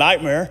 It was a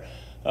nightmare.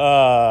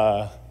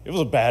 It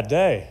was a bad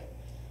day.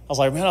 I was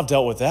like, man, I've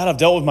dealt with that. I've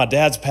dealt with my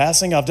dad's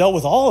passing. I've dealt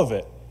with all of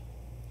it.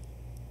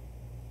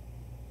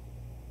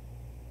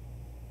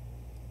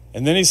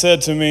 And then he said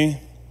to me,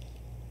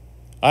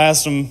 I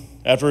asked him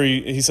after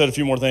he said a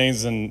few more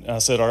things, and I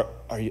said,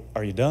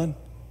 are you done?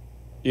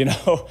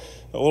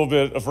 A little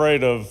bit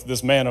afraid of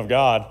this man of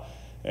God.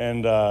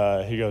 And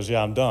he goes,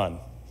 yeah, I'm done.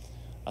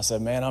 I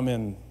said, man, I'm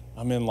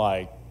in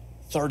like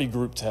 30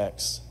 group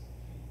texts.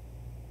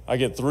 I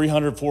get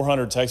 300,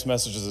 400 text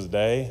messages a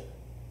day,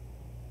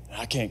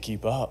 and I can't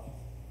keep up.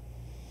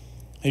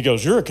 He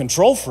goes, you're a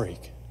control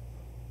freak.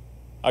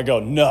 I go,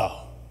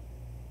 no.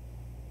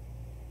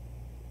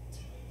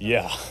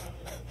 Yeah.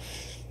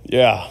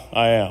 Yeah,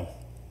 I am.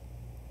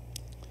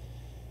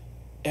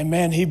 And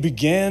man, he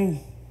began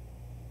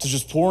to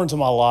just pour into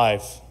my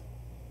life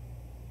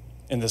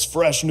in this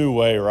fresh new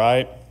way,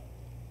 right?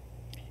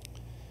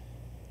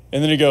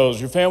 And then he goes,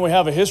 your family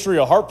have a history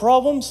of heart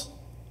problems?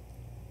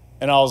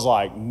 And I was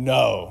like,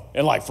 no.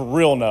 And like, for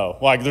real, no.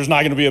 Like, there's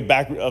not going to be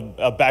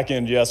a back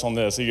end yes on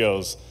this. He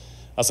goes,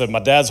 I said, my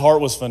dad's heart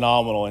was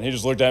phenomenal. And he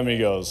just looked at me and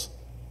he goes,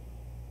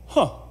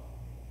 huh.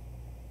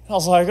 And I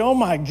was like, oh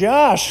my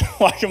gosh.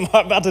 Like, am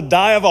I about to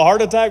die of a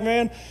heart attack,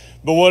 man?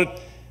 But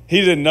what he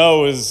didn't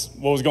know is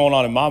what was going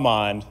on in my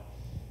mind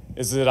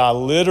is that I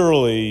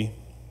literally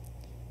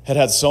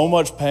had so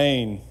much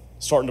pain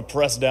starting to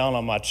press down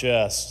on my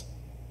chest.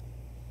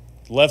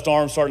 Left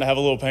arm starting to have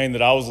a little pain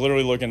that I was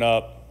literally going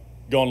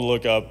to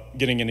look up,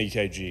 getting an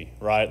EKG,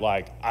 right?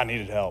 Like, I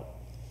needed help.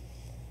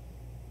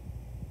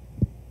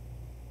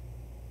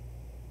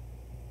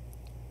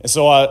 And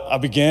so I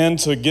began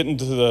to get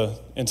into the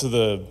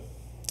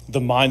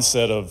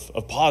mindset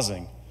of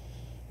pausing.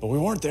 But we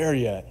weren't there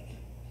yet.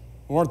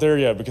 We weren't there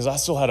yet because I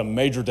still had a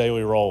major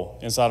daily role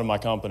inside of my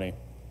company.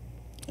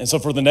 And so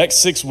for the next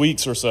 6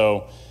 weeks or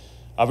so,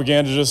 I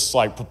began to just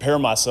like prepare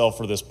myself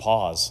for this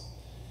pause.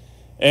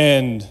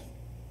 And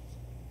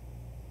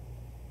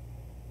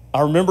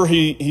I remember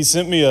he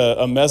sent me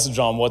a message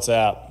on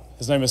WhatsApp.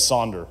 His name is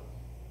Sonder.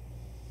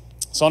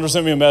 Sonder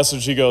sent me a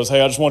message. He goes,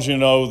 hey, I just want you to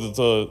know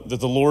that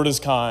the Lord is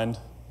kind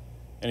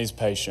and he's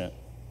patient.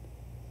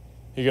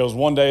 He goes,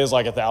 one day is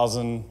like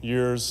 1,000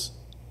 years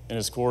in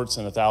his courts,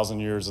 and 1,000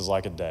 years is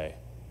like a day.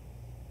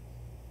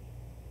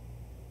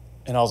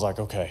 And I was like,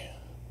 okay,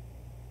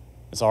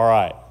 it's all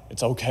right.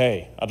 It's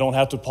okay. I don't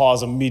have to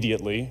pause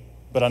immediately,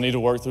 but I need to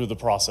work through the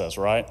process,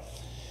 right?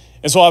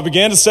 And so I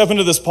began to step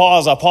into this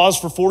pause. I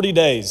paused for 40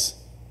 days.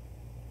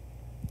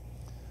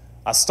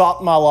 I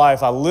stopped my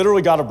life. I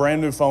literally got a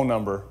brand new phone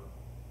number,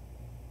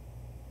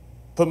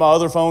 put my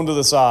other phone to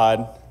the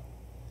side,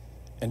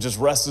 and just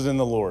rested in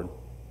the Lord.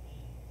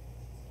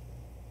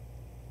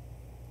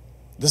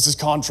 This is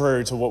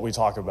contrary to what we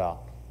talk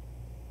about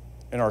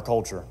in our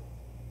culture.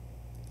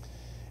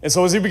 And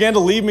so as he began to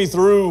lead me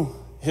through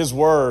his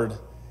word,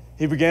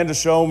 he began to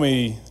show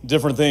me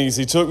different things.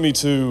 He took me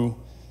to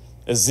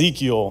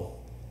Ezekiel,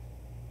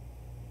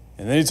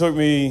 and then he took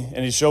me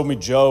and he showed me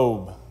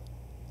Job,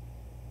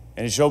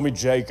 and he showed me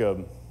Jacob,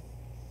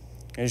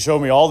 and he showed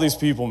me all these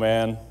people,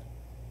 man,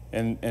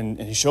 and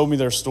he showed me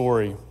their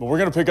story. But we're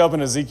going to pick up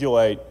in Ezekiel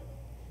 8,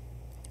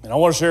 and I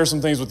want to share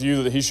some things with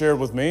you that he shared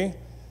with me,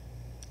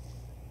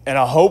 and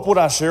I hope what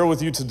I share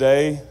with you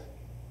today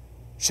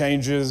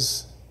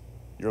changes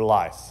your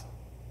life,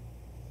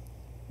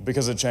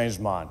 because it changed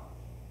mine.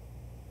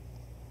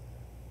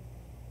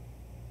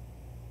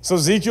 So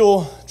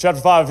Ezekiel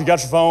chapter 5, if you got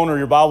your phone or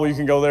your Bible, you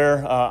can go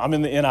there. I'm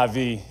in the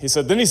NIV. He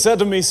said, then he said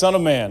to me, son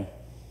of man,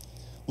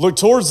 look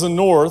towards the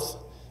north.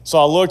 So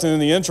I looked, and in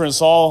the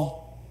entrance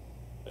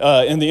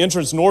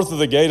north of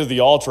the gate of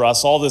the altar, I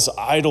saw this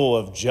idol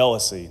of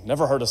jealousy.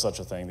 Never heard of such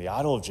a thing, the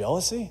idol of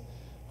jealousy?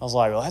 I was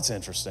like, well, that's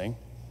interesting.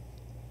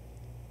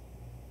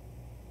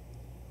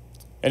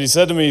 And he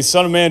said to me,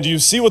 son of man, do you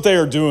see what they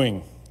are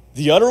doing?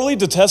 The utterly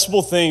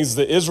detestable things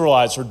the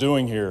Israelites are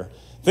doing here,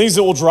 things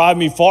that will drive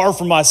me far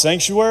from my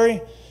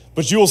sanctuary,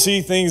 but you will see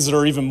things that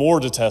are even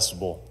more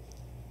detestable.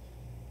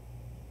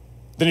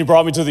 Then he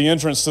brought me to the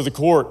entrance to the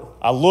court.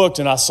 I looked,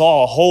 and I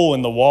saw a hole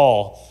in the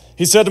wall.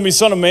 He said to me,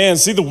 son of man,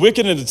 see the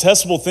wicked and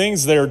detestable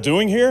things they are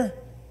doing here?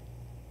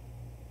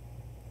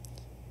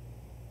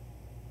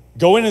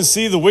 Go in and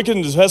see the wicked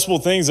and detestable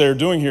things they are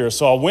doing here.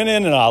 So I went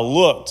in and I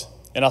looked,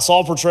 and I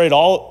saw portrayed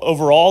all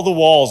over all the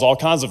walls all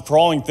kinds of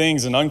crawling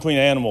things and unclean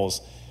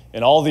animals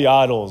and all the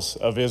idols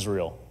of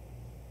Israel.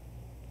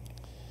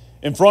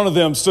 In front of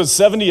them stood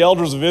 70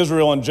 elders of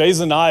Israel, and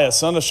Jezaniah,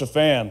 son of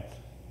Shaphan,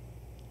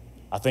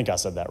 I think I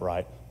said that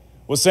right,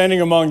 was standing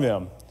among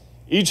them.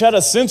 Each had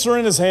a censer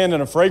in his hand,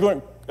 and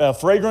a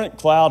fragrant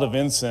cloud of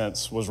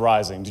incense was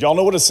rising. Do y'all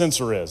know what a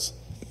censer is?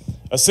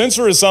 A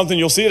censer is something,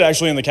 you'll see it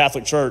actually in the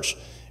Catholic Church.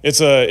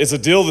 It's a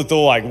deal that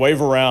they'll like wave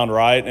around,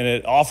 right? And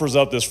it offers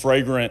up this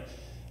fragrant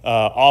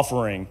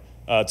offering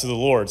to the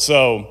Lord.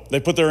 So they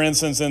put their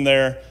incense in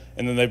there,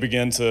 and then they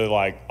begin to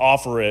like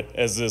offer it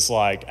as this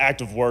like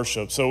act of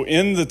worship. So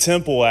in the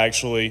temple,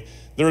 actually,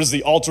 there is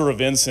the altar of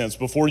incense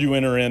before you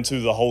enter into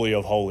the Holy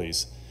of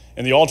Holies.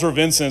 And the altar of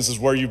incense is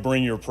where you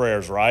bring your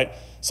prayers, right?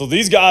 So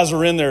these guys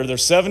are in there.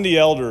 There's 70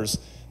 elders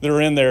that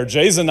are in there.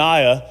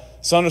 Jezaniah,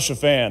 son of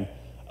Shaphan,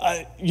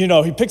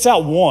 he picks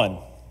out one.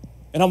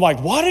 And I'm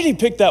like, why did he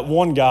pick that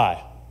one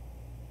guy?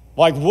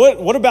 Like,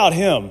 what about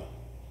him?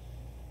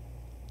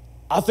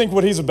 I think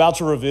what he's about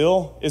to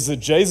reveal is that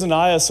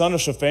Jezaniah, son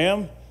of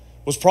Shaphan,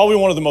 was probably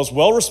one of the most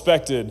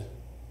well-respected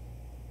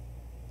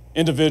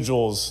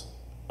individuals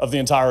of the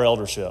entire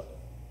eldership.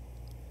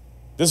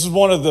 This is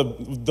one of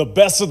the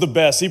best of the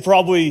best. He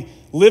probably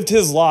lived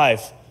his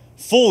life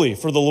fully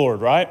for the Lord,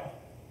 right?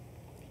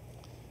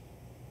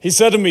 He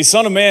said to me,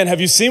 son of man,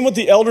 have you seen what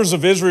the elders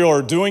of Israel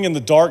are doing in the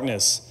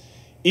darkness,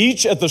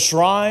 each at the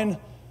shrine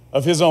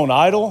of his own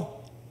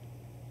idol?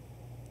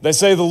 They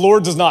say the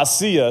Lord does not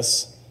see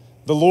us.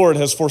 The Lord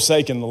has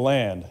forsaken the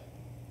land.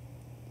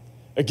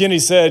 Again, he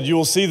said, you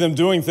will see them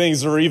doing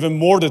things that are even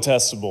more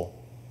detestable.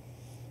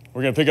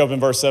 We're going to pick up in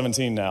verse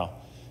 17 now.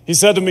 He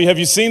said to me, have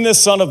you seen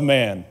this, son of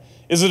man?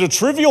 Is it a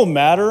trivial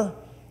matter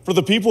for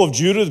the people of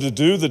Judah to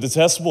do the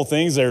detestable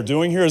things they're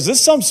doing here? Is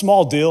this some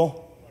small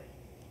deal?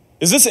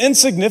 Is this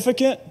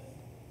insignificant?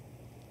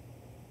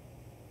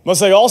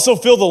 Must they also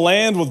fill the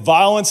land with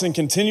violence and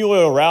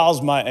continually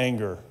arouse my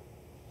anger?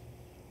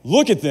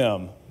 Look at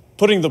them,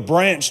 putting the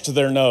branch to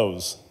their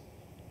nose.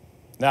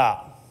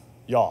 Now,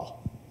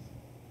 y'all,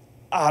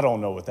 I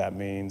don't know what that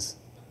means.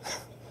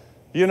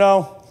 You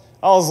know,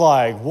 I was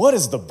like, what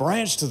is the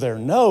branch to their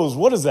nose?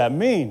 What does that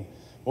mean?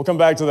 We'll come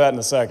back to that in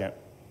a second.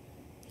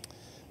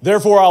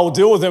 Therefore, I will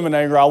deal with them in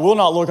anger. I will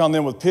not look on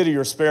them with pity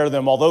or spare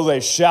them. Although they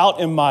shout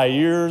in my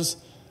ears,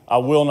 I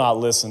will not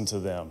listen to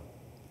them.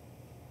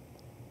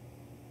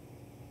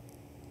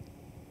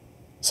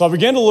 So I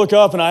began to look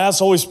up and I asked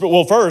the Holy Spirit,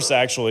 well, first,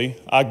 actually,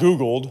 I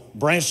Googled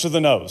branch to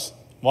the nose,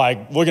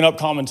 like looking up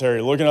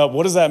commentary, looking up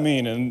what does that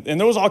mean? And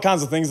there was all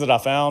kinds of things that I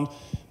found.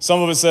 Some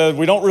of it said,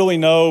 we don't really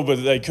know, but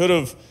they could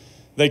have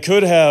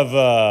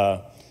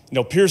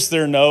pierced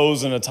their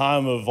nose in a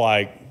time of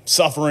like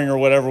suffering or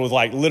whatever with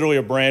like literally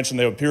a branch and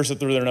they would pierce it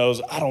through their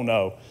nose. I don't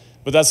know.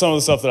 But that's some of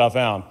the stuff that I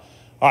found.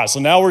 All right, so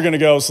now we're going to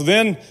go. So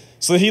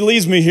he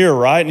leads me here,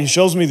 right? And he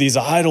shows me these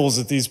idols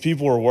that these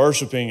people are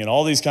worshiping and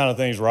all these kind of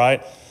things,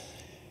 right?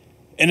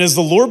 And as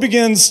the Lord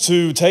begins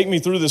to take me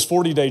through this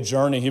 40-day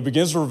journey, he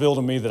begins to reveal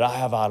to me that I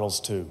have idols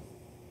too.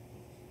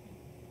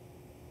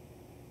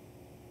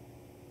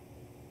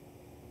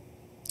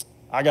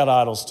 I got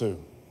idols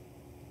too.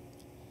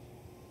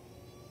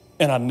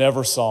 And I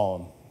never saw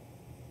them.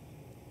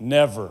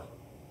 Never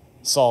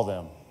saw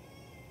them.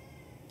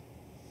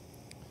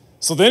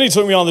 So then he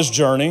took me on this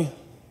journey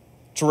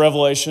to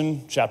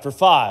Revelation chapter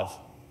 5.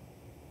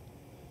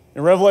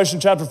 In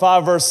Revelation chapter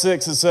 5, verse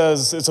 6, it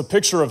says, it's a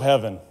picture of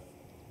heaven.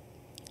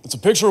 It's a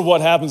picture of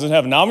what happens in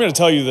heaven. Now, I'm going to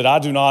tell you that I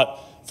do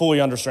not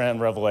fully understand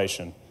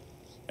Revelation.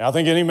 And I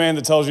think any man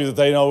that tells you that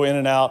they know in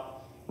and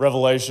out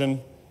Revelation,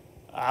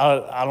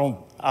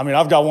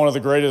 I've got one of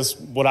the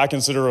greatest, what I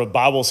consider a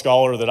Bible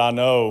scholar that I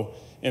know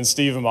in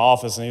Steve in my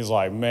office, and he's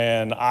like,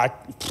 man, I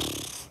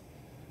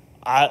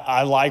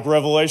like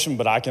Revelation,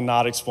 but I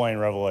cannot explain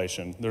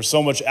Revelation. There's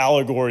so much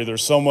allegory.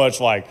 There's so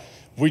much like,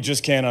 we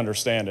just can't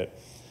understand it.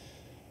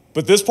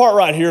 But this part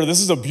right here,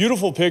 this is a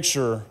beautiful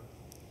picture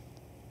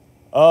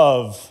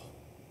of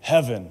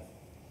heaven.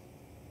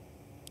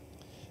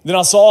 Then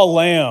I saw a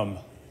lamb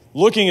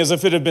looking as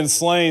if it had been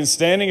slain,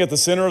 standing at the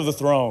center of the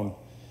throne,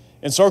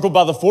 encircled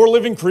by the 4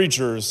 living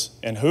creatures,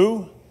 and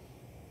who?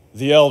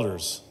 The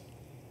elders.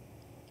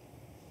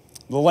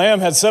 The lamb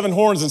had 7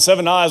 horns and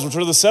 7 eyes, which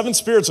are the 7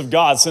 spirits of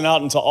God sent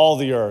out into all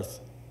the earth.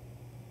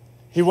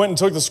 He went and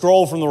took the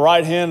scroll from the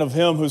right hand of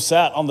him who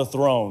sat on the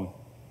throne.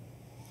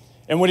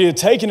 And when he had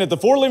taken it, the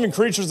 4 living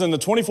creatures and the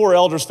 24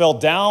 elders fell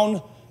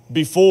down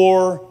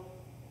before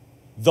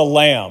the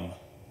Lamb.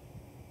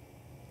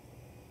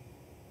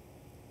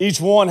 Each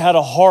one had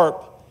a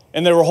harp,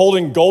 and they were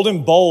holding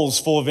golden bowls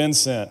full of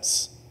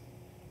incense,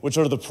 which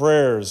are the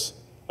prayers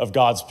of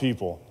God's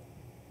people.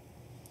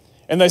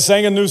 And they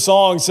sang a new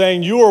song,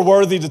 saying, you are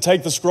worthy to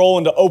take the scroll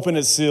and to open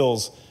its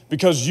seals,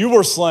 because you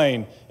were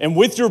slain, and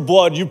with your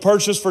blood you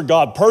purchased for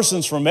God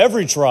persons from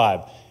every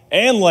tribe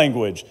and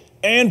language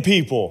and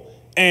people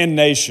and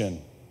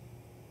nation.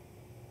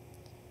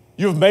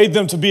 You have made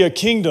them to be a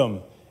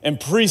kingdom and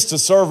priests to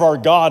serve our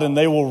God, and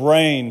they will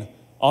reign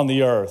on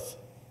the earth.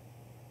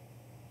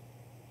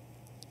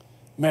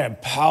 Man,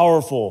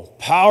 powerful,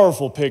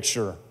 powerful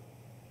picture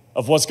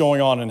of what's going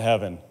on in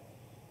heaven.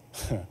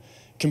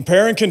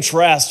 Compare and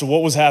contrast to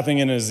what was happening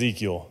in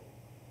Ezekiel.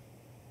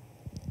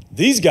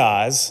 These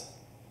guys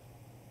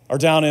are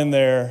down in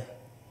there,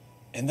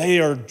 and they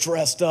are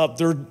dressed up.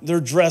 They're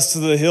dressed to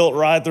the hilt,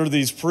 right? They're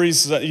these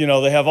priests,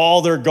 they have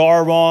all their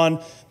garb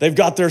on. They've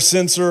got their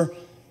censer.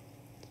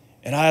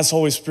 And I asked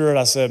Holy Spirit,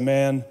 I said,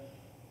 man,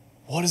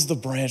 what is the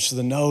branch to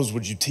the nose?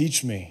 Would you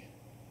teach me?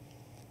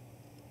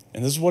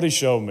 And this is what he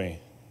showed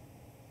me.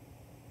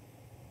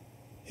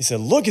 He said,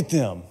 look at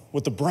them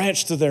with the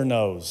branch to their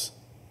nose.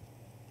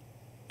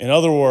 In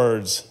other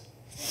words,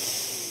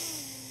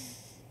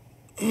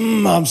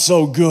 I'm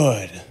so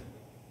good.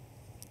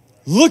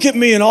 Look at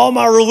me in all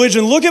my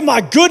religion. Look at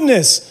my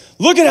goodness.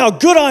 Look at how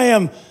good I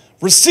am.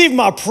 Receive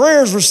my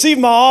prayers, receive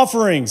my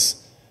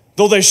offerings.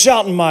 Though they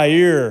shout in my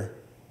ear,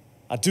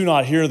 I do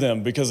not hear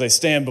them because they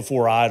stand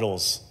before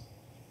idols.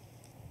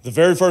 The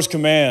very first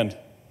command,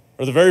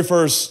 or the very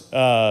first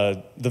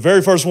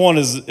one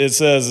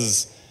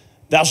is,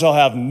 thou shalt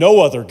have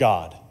no other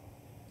God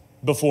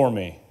before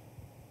me.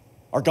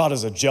 Our God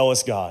is a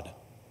jealous God.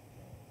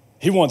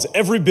 He wants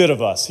every bit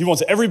of us. He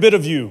wants every bit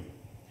of you.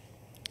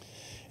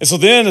 And so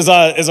then as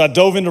I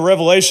dove into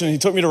Revelation, he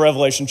took me to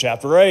Revelation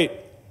chapter 8.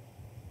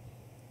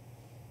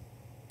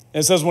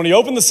 And it says, when he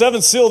opened the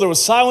 7th seal, there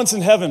was silence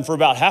in heaven for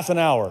about half an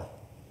hour.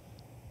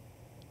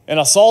 And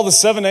I saw the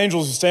 7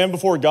 angels who stand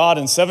before God,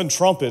 and 7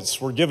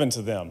 trumpets were given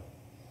to them.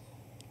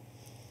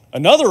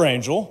 Another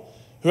angel,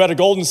 who had a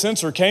golden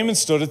censer, came and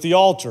stood at the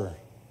altar.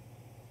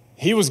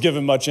 He was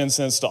given much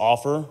incense to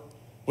offer,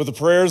 with the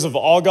prayers of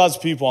all God's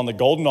people on the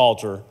golden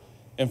altar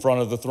in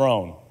front of the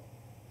throne.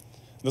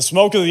 The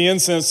smoke of the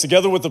incense,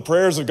 together with the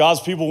prayers of God's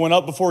people, went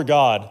up before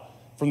God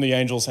from the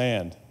angel's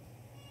hand.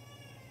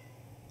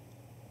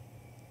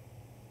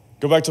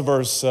 Go back to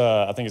verse,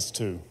 I think it's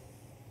 2.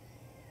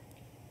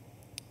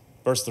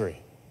 Verse 3.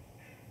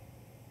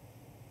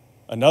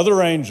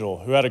 Another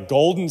angel who had a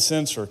golden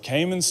censer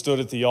came and stood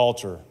at the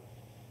altar.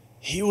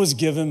 He was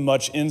given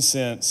much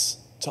incense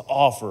to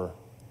offer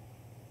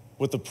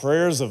with the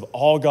prayers of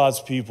all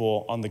God's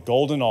people on the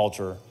golden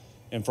altar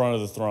in front of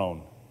the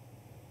throne.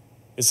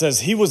 It says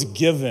he was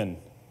given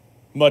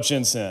much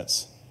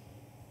incense.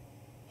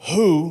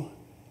 Who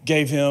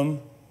gave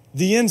him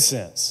the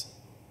incense?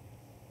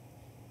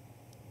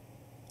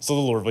 So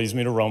the Lord leads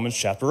me to Romans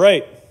chapter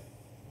 8.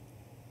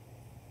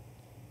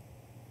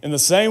 In the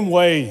same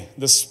way,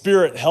 the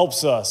Spirit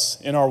helps us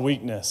in our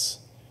weakness.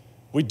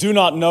 We do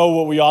not know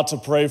what we ought to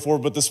pray for,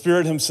 but the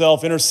Spirit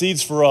himself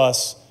intercedes for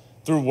us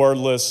through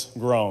wordless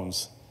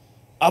groans.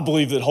 I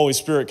believe that Holy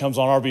Spirit comes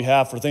on our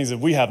behalf for things that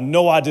we have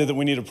no idea that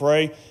we need to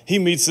pray. He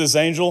meets this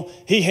angel,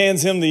 he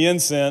hands him the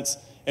incense,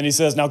 and he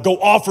says, now go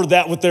offer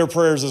that with their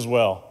prayers as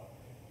well.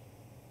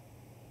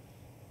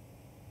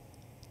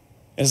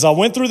 As I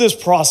went through this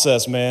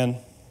process, man,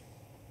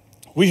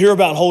 we hear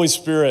about Holy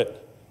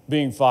Spirit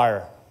being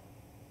fire.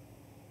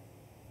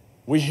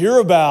 We hear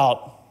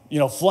about,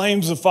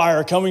 flames of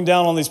fire coming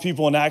down on these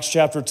people in Acts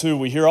chapter 2.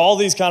 We hear all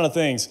these kind of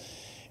things.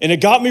 And it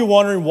got me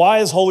wondering, why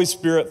is Holy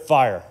Spirit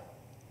fire?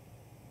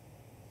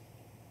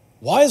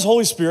 Why is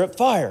Holy Spirit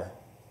fire?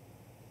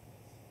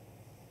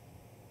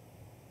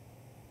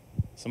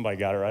 Somebody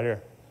got it right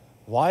here.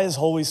 Why is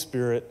Holy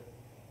Spirit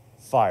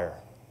fire?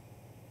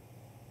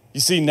 You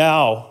see,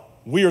 now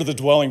we are the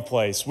dwelling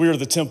place. We are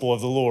the temple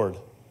of the Lord.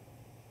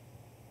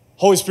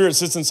 Holy Spirit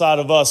sits inside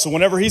of us. So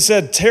whenever he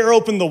said, tear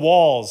open the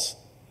walls,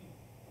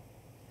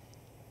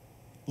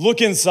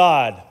 look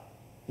inside,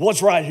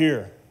 what's right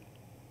here?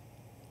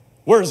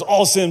 Where is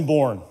all sin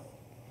born?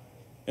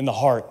 In the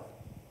heart.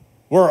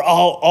 Where are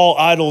all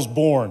idols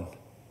born?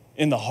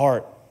 In the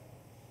heart.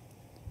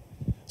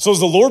 So as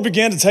the Lord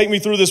began to take me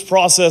through this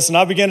process, and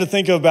I began to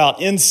think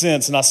about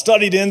incense, and I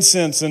studied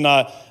incense, and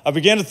I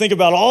began to think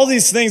about all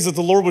these things that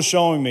the Lord was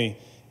showing me.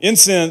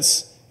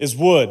 Incense is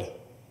wood.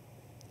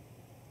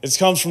 It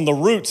comes from the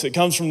roots. It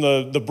comes from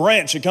the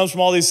branch. It comes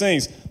from all these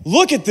things.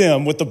 Look at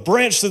them with the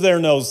branch to their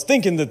nose,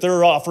 thinking that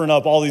they're offering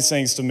up all these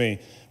things to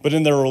me. But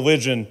in their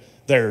religion,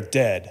 they're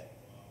dead.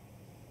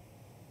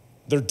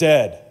 They're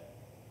dead.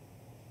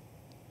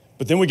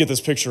 But then we get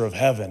this picture of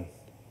heaven.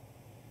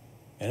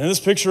 And in this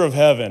picture of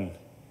heaven,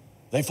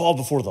 they fall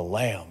before the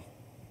Lamb.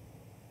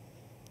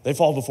 They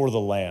fall before the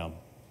Lamb.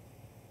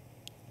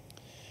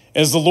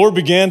 As the Lord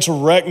began to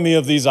wreck me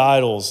of these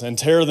idols and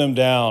tear them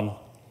down,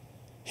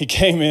 he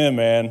came in,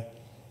 man.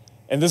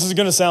 And this is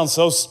going to sound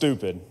so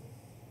stupid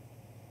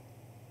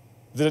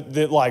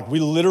that like we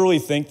literally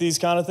think these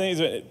kind of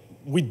things.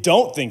 We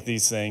don't think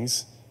these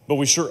things, but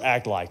we sure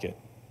act like it.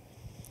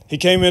 He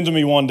came into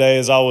me one day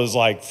as I was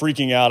like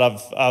freaking out.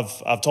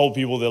 I've told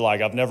people that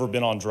like I've never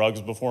been on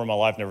drugs before in my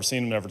life, never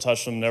seen them, never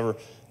touched them, never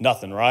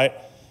nothing, right?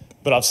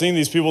 But I've seen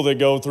these people that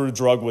go through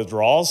drug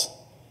withdrawals.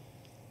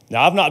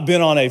 Now, I've not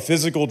been on a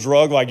physical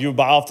drug like you would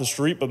buy off the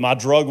street, but my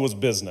drug was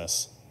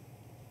business.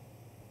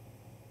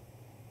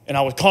 And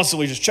I would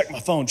constantly just check my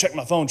phone,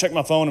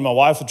 and my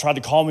wife had tried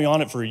to call me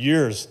on it for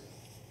years.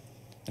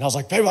 And I was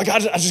like, babe, I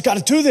just got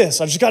to do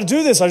this. I just got to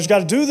do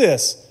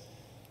this.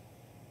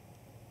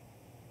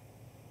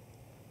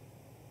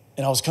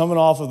 And I was coming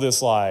off of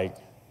this like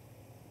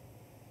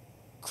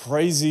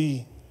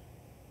crazy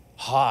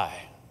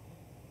high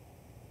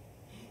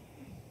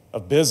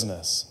of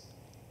business.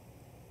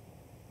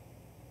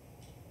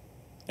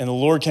 And the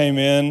Lord came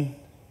in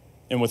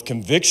and with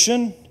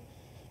conviction,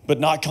 but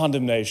not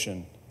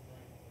condemnation,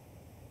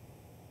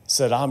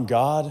 said, I'm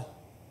God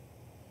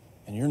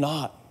and you're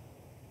not.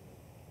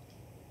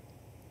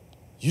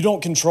 You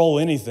don't control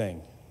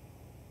anything.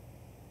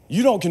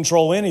 You don't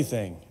control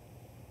anything.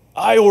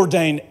 I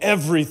ordain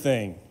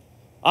everything.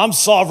 I'm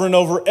sovereign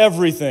over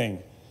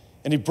everything.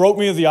 And he broke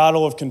me of the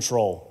idol of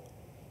control.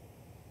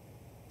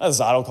 That's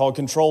an idol called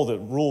control that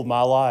ruled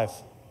my life.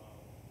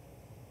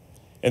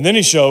 And then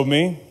he showed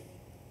me,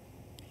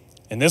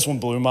 and this one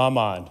blew my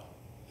mind.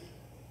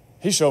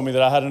 He showed me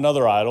that I had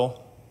another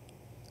idol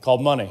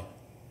called money.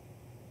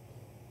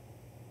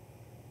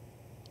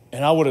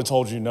 And I would have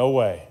told you, no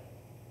way.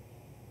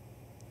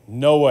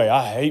 No way.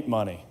 I hate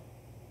money.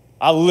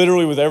 I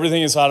literally, with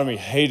everything inside of me,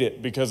 hate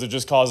it because it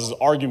just causes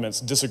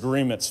arguments,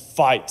 disagreements,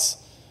 fights.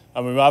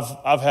 I mean,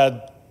 I've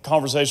had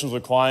conversations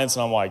with clients,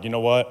 and I'm like, you know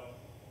what?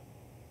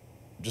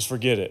 Just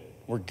forget it.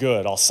 We're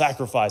good. I'll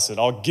sacrifice it.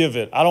 I'll give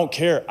it. I don't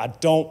care. I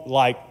don't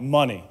like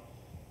money.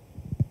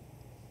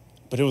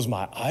 But it was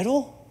my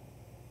idol?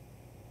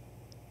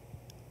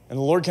 And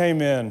the Lord came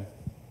in,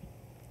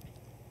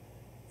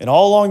 and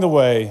all along the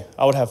way,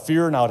 I would have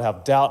fear, and I would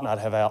have doubt, and I'd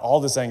have all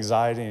this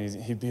anxiety,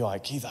 and he'd be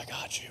like, Keith, I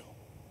got you.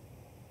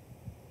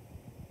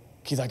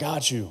 Keith, I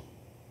got you.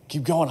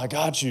 Keep going, I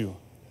got you.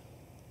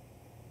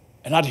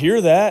 And I'd hear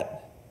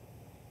that.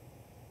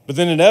 But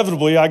then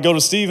inevitably, I'd go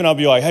to Steve and I'd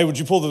be like, hey, would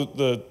you pull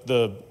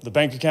the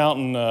bank account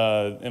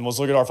and let's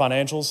look at our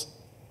financials?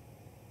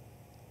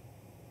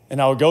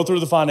 And I would go through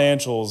the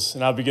financials,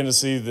 and I'd begin to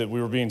see that we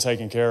were being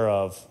taken care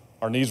of.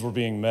 Our needs were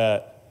being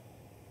met.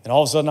 And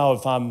all of a sudden, I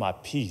would find my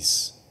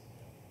peace.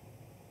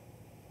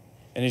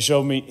 And he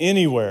showed me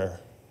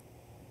anywhere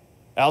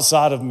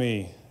outside of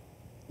me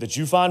that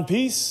you find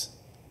peace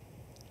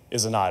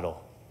is an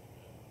idol.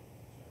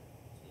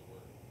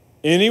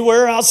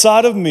 Anywhere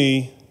outside of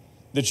me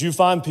that you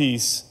find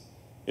peace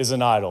is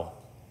an idol.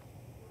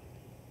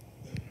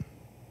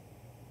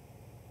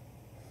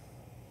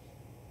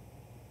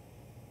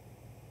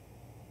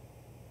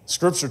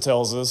 Scripture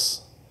tells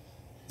us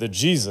that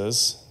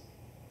Jesus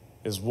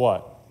is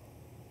what?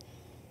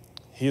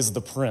 He is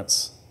the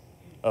Prince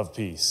of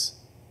Peace.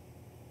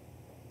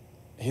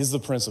 He's the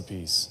Prince of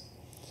Peace.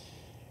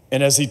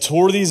 And as he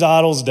tore these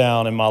idols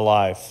down in my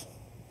life,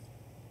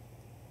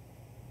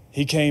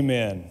 he came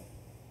in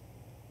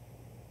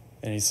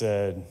and he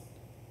said,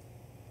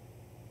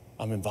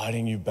 I'm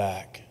inviting you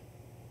back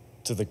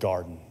to the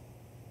garden.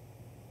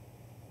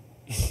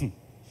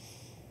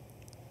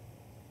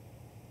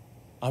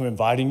 I'm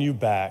inviting you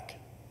back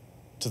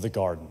to the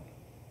garden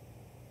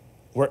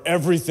where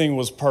everything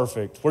was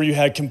perfect, where you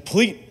had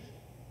complete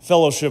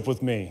fellowship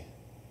with me.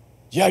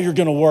 Yeah, you're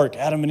going to work.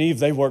 Adam and Eve,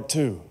 they worked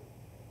too.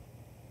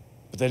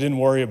 But they didn't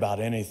worry about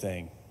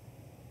anything.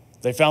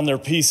 They found their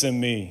peace in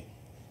me.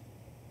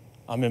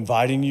 I'm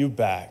inviting you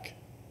back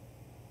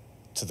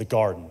to the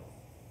garden.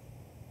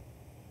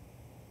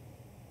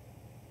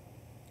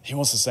 He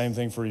wants the same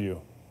thing for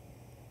you.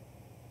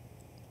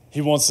 He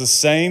wants the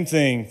same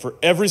thing for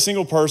every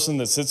single person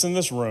that sits in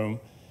this room.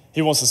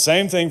 He wants the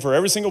same thing for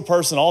every single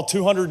person, all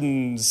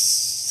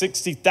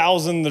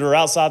 260,000 that are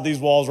outside these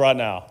walls right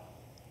now.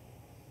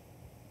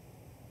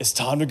 It's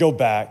time to go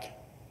back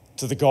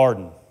to the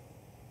garden.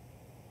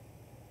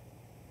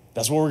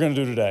 That's what we're going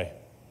to do today.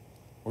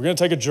 We're going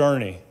to take a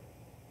journey.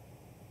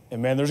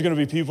 And man, there's going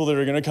to be people that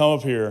are going to come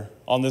up here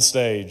on this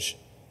stage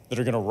that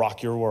are going to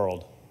rock your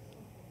world.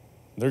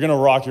 They're going to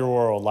rock your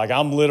world. Like,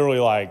 I'm literally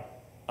like,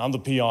 I'm the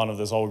peon of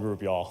this whole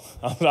group, y'all.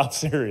 I'm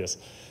serious.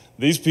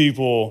 These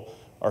people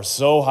are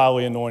so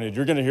highly anointed.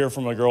 You're going to hear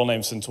from a girl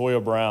named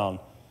Centoya Brown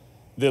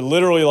that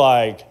literally,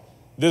 like,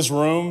 this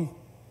room,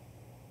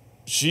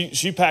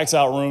 she packs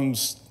out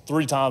rooms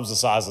 3 times the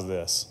size of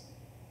this.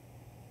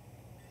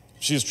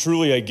 She is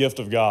truly a gift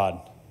of God.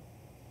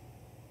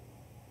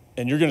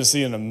 And you're going to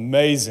see an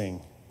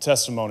amazing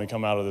testimony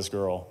come out of this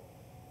girl.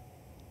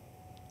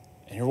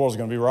 And your world's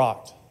going to be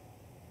rocked.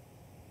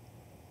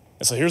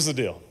 And so here's the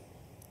deal.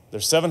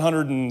 There's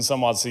 700 and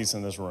some odd seats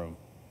in this room.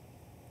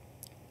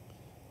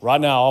 Right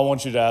now, I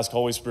want you to ask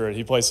Holy Spirit.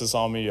 He placed this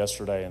on me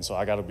yesterday, and so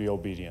I got to be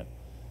obedient.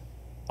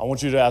 I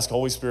want you to ask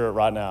Holy Spirit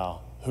right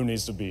now, who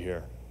needs to be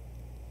here?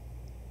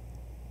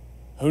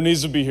 Who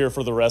needs to be here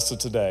for the rest of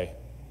today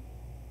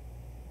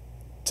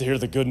to hear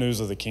the good news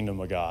of the kingdom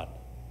of God?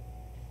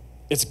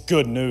 It's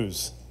good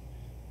news.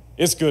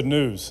 It's good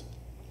news.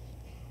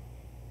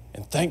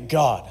 And thank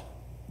God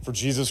for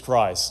Jesus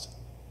Christ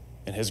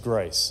and his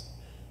grace.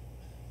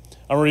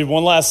 I'm going to read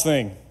one last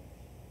thing.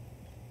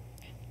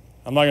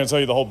 I'm not going to tell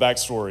you the whole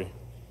backstory.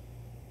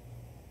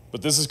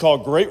 But this is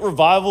called Great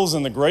Revivals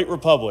in the Great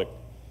Republic.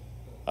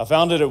 I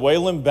found it at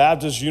Wayland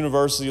Baptist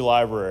University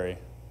Library,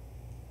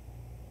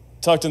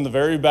 tucked in the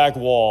very back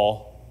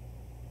wall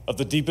of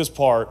the deepest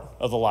part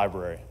of the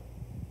library.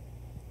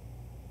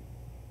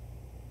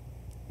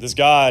 This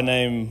guy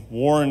named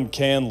Warren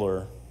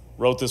Candler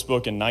wrote this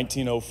book in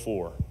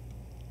 1904.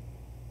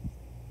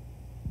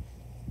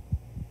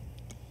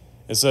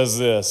 It says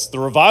this: the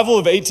revival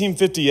of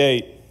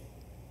 1858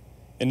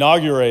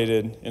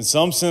 inaugurated, in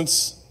some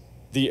sense,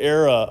 the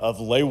era of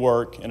lay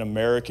work in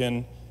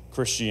American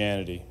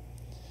Christianity.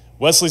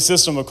 Wesley's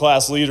system of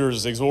class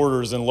leaders,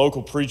 exhorters, and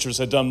local preachers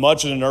had done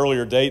much at an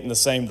earlier date in the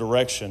same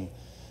direction.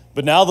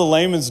 But now the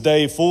layman's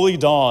day fully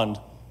dawned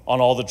on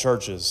all the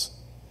churches.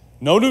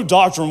 No new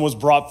doctrine was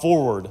brought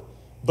forward,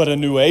 but a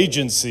new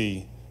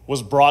agency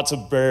was brought to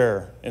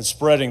bear in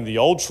spreading the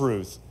old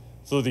truth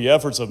through the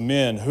efforts of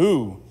men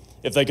who,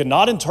 if they could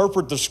not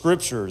interpret the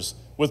scriptures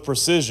with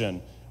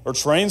precision or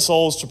train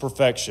souls to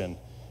perfection,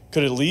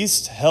 could at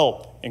least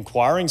help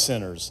inquiring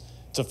sinners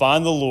to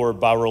find the Lord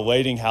by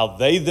relating how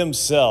they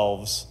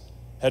themselves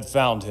had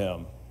found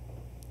him.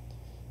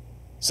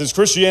 Since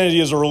Christianity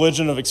is a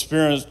religion of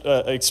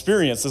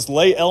experience, this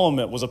lay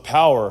element was a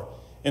power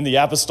in the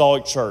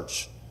apostolic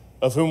church,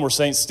 of whom were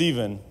St.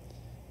 Stephen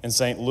and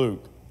St.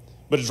 Luke.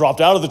 But it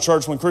dropped out of the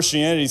church when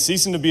Christianity,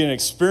 ceasing to be an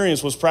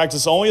experience, was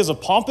practiced only as a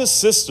pompous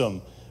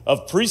system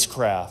of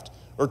priestcraft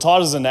or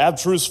taught as an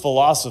abstruse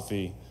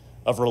philosophy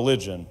of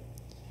religion.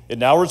 It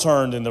now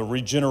returned in the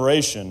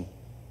regeneration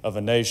of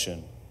a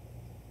nation.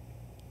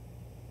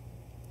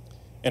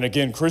 And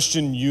again,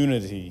 Christian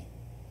unity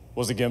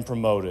was again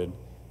promoted,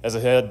 as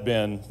it had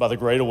been by the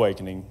Great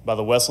Awakening, by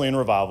the Wesleyan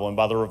Revival, and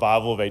by the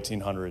Revival of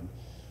 1800.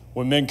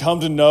 When men come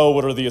to know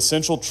what are the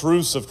essential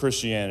truths of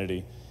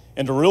Christianity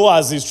and to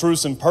realize these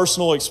truths in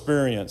personal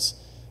experience,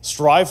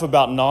 strife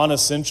about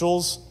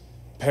non-essentials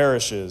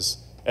perishes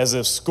as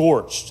if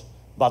scorched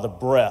by the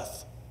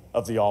breath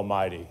of the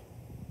Almighty.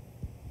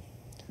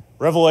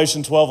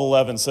 Revelation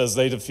 12:11 says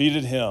they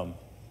defeated him,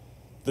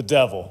 the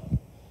devil,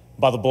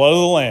 by the blood of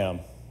the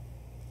Lamb,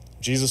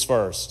 Jesus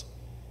first,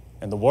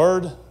 and the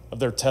word of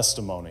their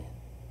testimony,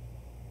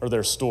 or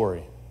their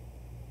story.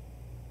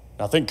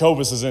 Now, I think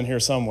Kobus is in here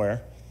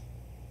somewhere.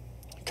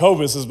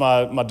 Kobus is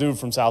my dude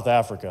from South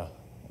Africa,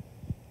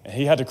 and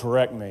he had to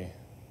correct me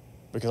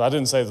because I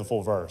didn't say the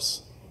full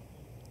verse.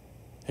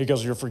 He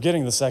goes, "You're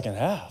forgetting the second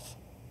half."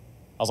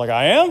 I was like,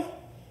 "I am?"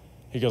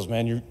 He goes,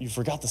 "Man, you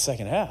forgot the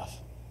second half."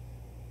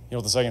 You know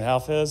what the second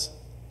half is?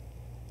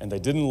 And they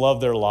didn't love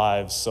their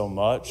lives so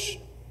much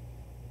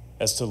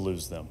as to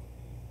lose them.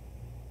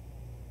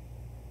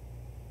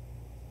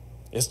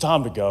 It's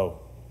time to go.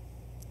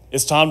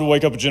 It's time to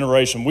wake up a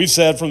generation. We've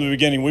said from the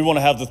beginning we want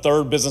to have the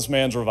third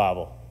businessman's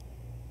revival.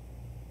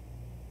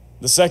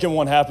 The second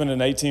one happened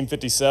in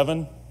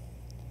 1857,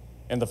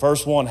 and the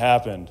first one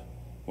happened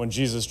when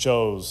Jesus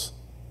chose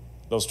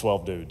those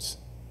 12 dudes.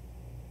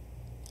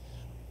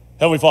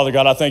 Heavenly Father,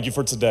 God, I thank you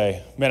for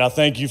today. Man, I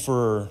thank you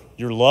for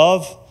your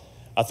love.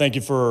 I thank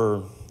you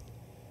for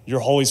your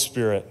Holy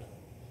Spirit.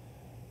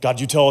 God,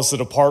 you tell us that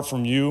apart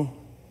from you,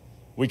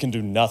 we can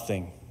do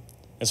nothing.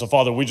 And so,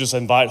 Father, we just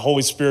invite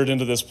Holy Spirit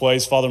into this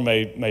place. Father,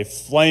 may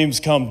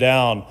flames come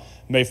down.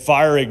 May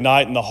fire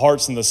ignite in the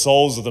hearts and the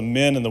souls of the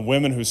men and the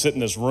women who sit in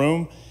this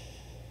room.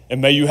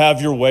 And may you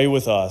have your way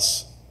with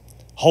us.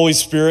 Holy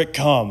Spirit,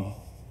 come.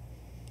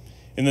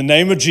 In the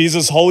name of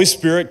Jesus, Holy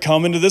Spirit,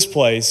 come into this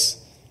place.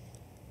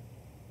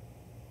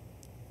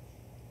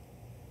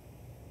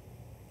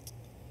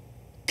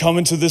 Come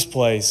into this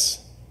place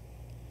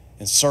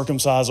and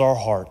circumcise our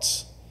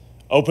hearts.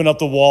 Open up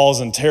the walls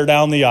and tear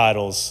down the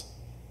idols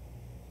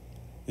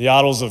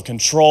of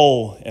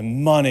control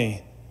and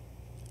money,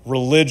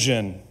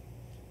 religion,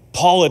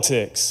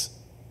 politics,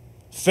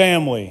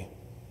 family,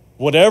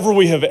 whatever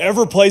we have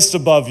ever placed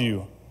above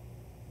you.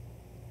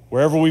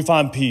 Wherever we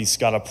find peace,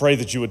 God, I pray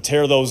that you would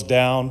tear those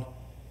down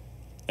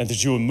and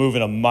that you would move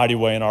in a mighty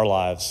way in our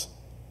lives.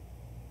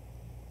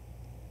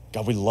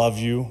 God, we love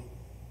you.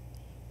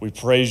 We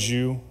praise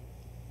you,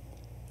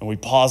 and we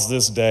pause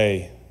this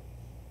day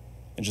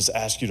and just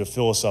ask you to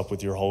fill us up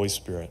with your Holy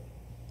Spirit.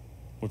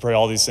 We pray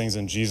all these things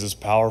in Jesus'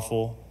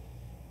 powerful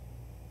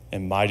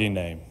and mighty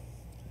name.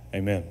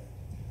 Amen.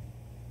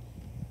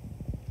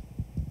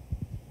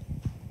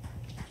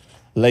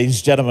 Ladies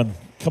and gentlemen,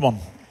 come on,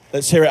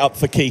 let's hear it up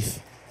for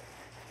Keith.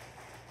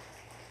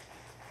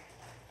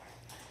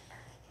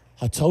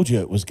 I told you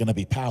it was going to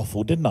be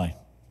powerful, didn't I?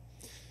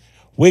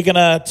 We're going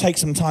to take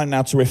some time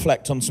now to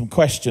reflect on some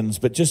questions,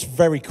 but just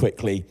very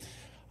quickly,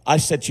 I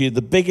said to you,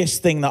 the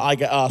biggest thing that I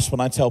get asked when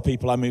I tell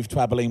people I moved to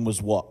Abilene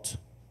was what?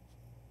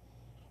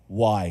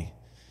 Why?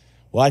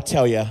 Well, I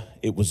tell you,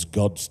 it was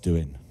God's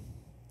doing.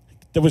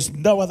 There was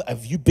no other.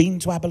 Have you been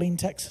to Abilene,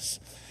 Texas?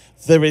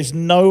 There is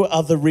no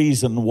other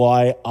reason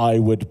why I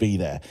would be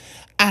there.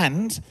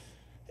 And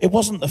it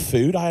wasn't the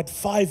food. I had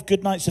 5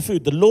 good nights of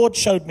food. The Lord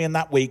showed me in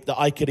that week that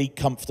I could eat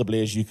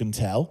comfortably, as you can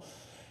tell.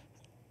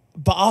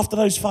 But after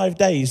those 5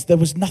 days, there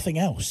was nothing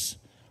else.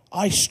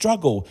 I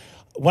struggle.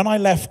 When I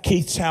left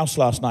Keith's house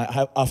last night,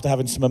 after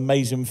having some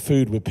amazing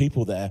food with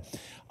people there,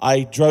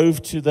 I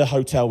drove to the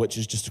hotel, which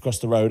is just across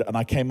the road, and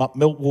I came up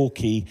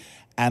Milwaukee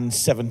and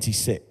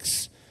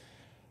 76.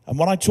 And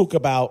when I talk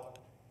about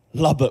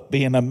Lubbock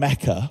being a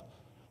mecca,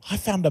 I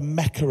found a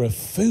mecca of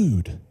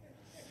food.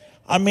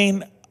 I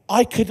mean,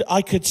 I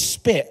could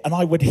spit and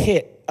I would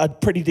hit a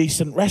pretty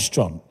decent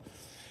restaurant.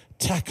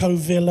 Taco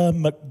Villa,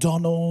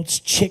 McDonald's,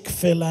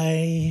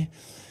 Chick-fil-A.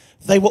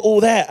 They were all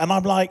there. And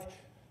I'm like,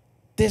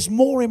 there's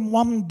more in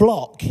one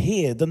block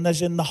here than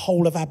there's in the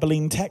whole of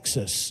Abilene,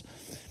 Texas.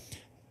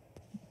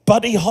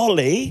 Buddy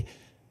Holly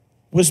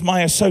was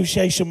my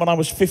association when I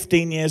was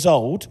 15 years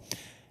old.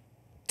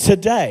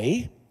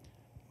 Today,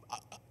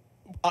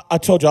 I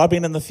told you, I'm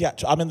in the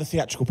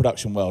theatrical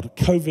production world.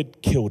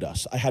 COVID killed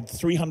us. I had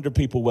 300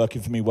 people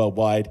working for me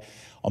worldwide.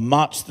 On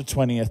March the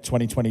 20th,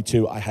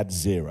 2022, I had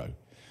 0.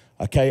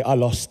 Okay, I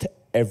lost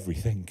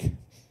everything.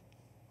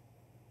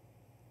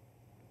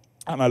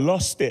 And I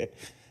lost it.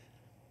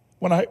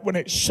 When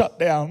it shut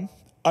down,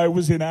 I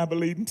was in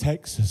Abilene,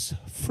 Texas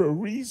for a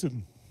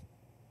reason.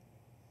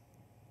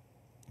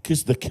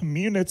 Because the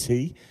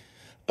community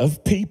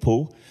of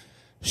people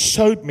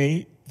showed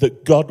me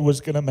that God was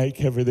going to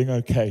make everything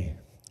okay.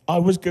 I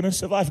was going to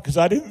survive because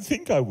I didn't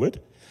think I would.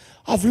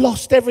 I've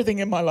lost everything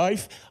in my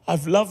life.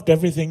 I've loved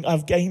everything.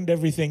 I've gained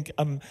everything.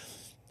 And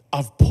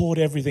I've poured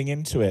everything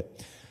into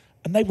it.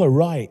 And they were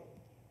right.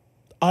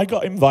 I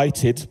got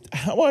invited.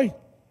 How I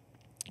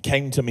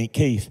came to meet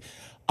Keith,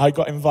 I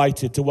got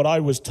invited to what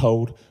I was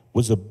told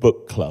was a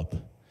book club.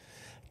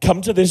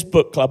 Come to this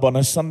book club on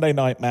a Sunday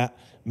night, Matt,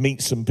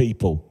 meet some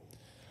people.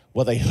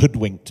 Well, they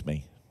hoodwinked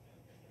me.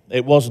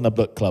 It wasn't a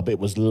book club. It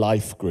was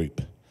life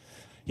group.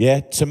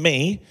 Yeah, to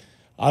me,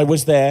 I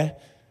was there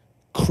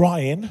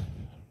crying.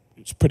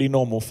 It's pretty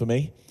normal for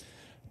me.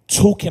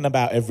 Talking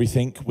about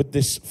everything with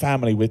this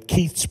family, with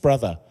Keith's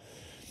brother.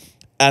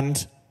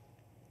 And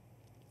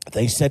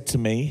they said to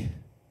me,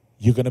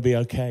 you're going to be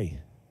okay.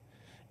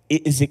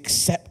 It is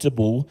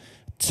acceptable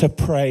to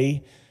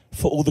pray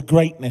for all the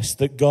greatness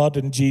that God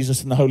and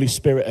Jesus and the Holy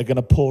Spirit are going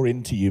to pour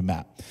into you,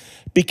 Matt.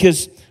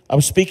 Because I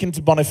was speaking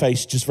to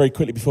Boniface just very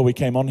quickly before we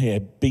came on here,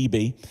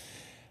 BB,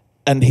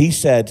 and he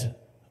said,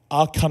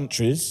 our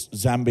countries,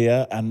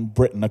 Zambia and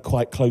Britain, are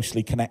quite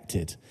closely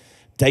connected.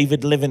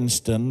 David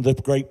Livingstone, the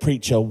great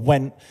preacher,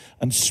 went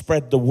and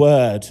spread the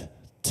word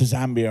to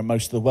Zambia and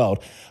most of the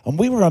world. And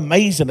we were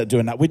amazing at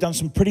doing that. We'd done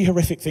some pretty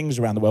horrific things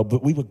around the world,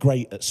 but we were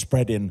great at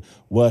spreading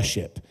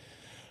worship.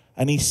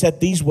 And he said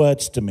these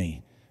words to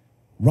me,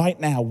 right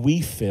now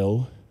we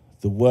feel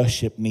the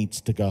worship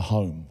needs to go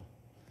home.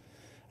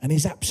 And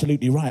he's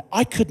absolutely right.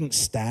 I couldn't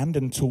stand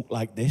and talk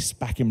like this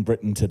back in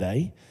Britain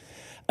today.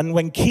 And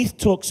when Keith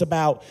talks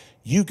about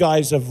you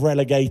guys have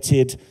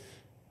relegated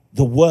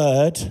the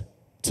word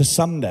to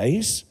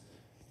Sundays,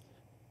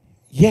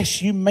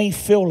 yes, you may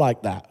feel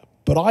like that.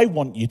 But I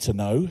want you to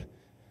know,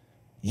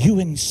 you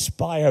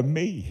inspire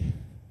me.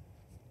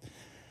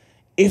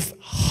 If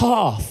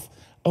half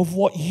of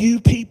what you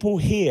people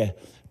here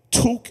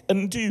talk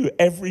and do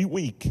every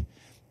week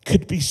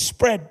could be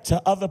spread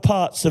to other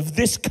parts of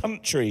this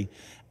country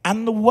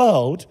and the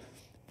world,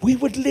 we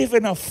would live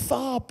in a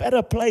far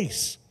better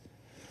place.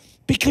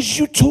 Because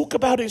you talk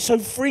about it so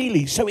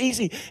freely, so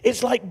easy.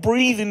 It's like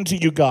breathing to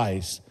you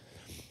guys.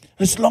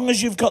 As long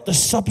as you've got the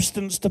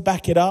substance to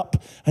back it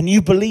up and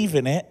you believe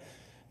in it,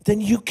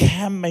 then you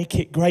can make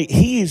it great.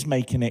 He is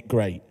making it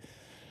great.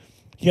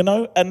 You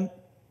know, and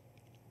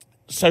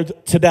so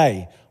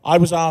today I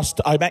was asked,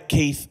 I met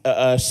Keith at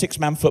a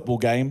 6-man football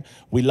game.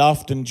 We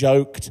laughed and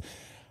joked.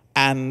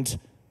 And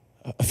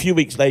a few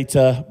weeks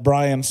later,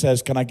 Brian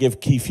says, can I give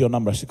Keith your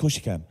number? I said, of course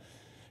you can.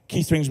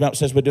 Keith rings me up and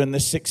says, we're doing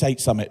this 6-8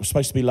 summit. It was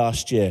supposed to be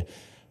last year.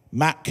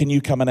 Matt, can you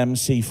come and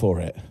MC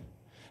for it?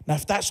 Now,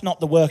 if that's not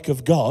the work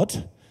of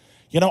God,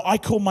 you know, I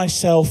call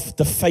myself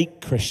the fake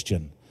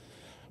Christian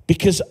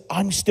because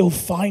I'm still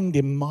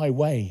finding my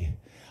way.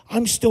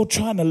 I'm still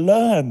trying to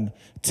learn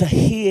to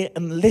hear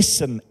and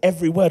listen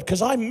every word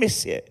because I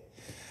miss it.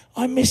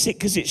 I miss it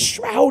because it's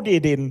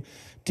shrouded in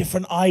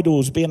different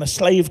idols, being a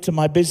slave to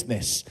my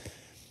business.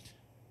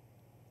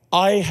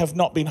 I have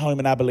not been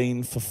home in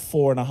Abilene for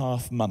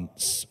 4.5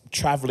 months,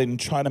 traveling,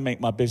 trying to make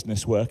my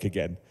business work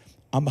again.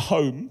 I'm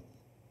home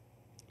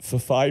for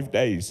 5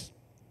 days.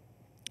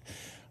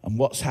 And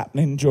what's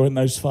happening during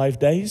those 5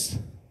 days?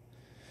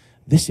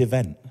 This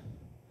event.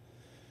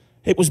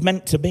 It was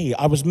meant to be.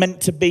 I was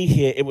meant to be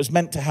here. It was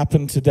meant to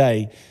happen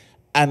today.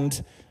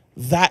 And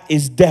that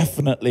is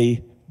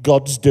definitely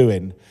God's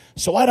doing.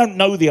 So I don't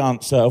know the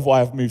answer of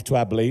why I've moved to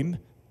Abilene.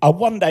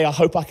 One day I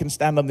hope I can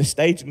stand on this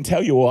stage and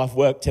tell you all I've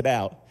worked it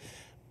out.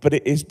 But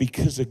it is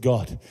because of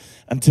God.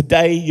 And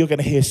today you're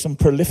going to hear some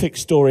prolific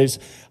stories,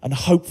 and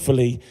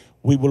hopefully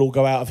we will all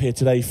go out of here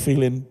today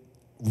feeling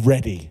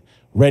ready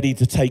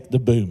to take the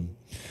boom.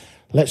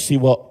 Let's see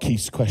what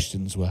Keith's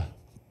questions were.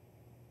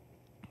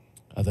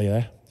 Are they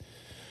there?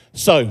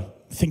 So,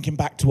 thinking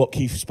back to what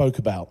Keith spoke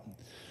about,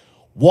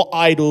 what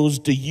idols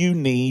do you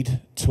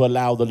need to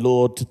allow the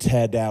Lord to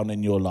tear down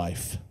in your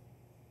life?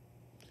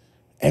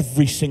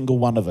 Every single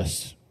one of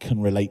us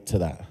can relate to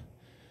that.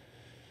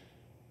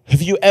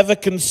 Have you ever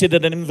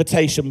considered an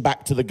invitation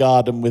back to the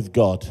garden with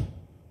God?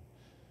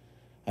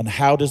 And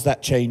how does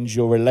that change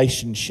your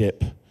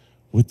relationship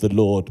with the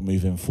Lord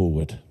moving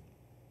forward?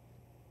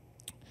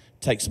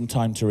 Take some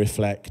time to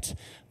reflect.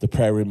 The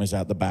prayer room is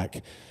out the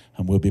back,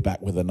 and we'll be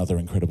back with another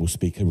incredible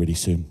speaker really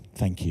soon.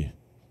 Thank you.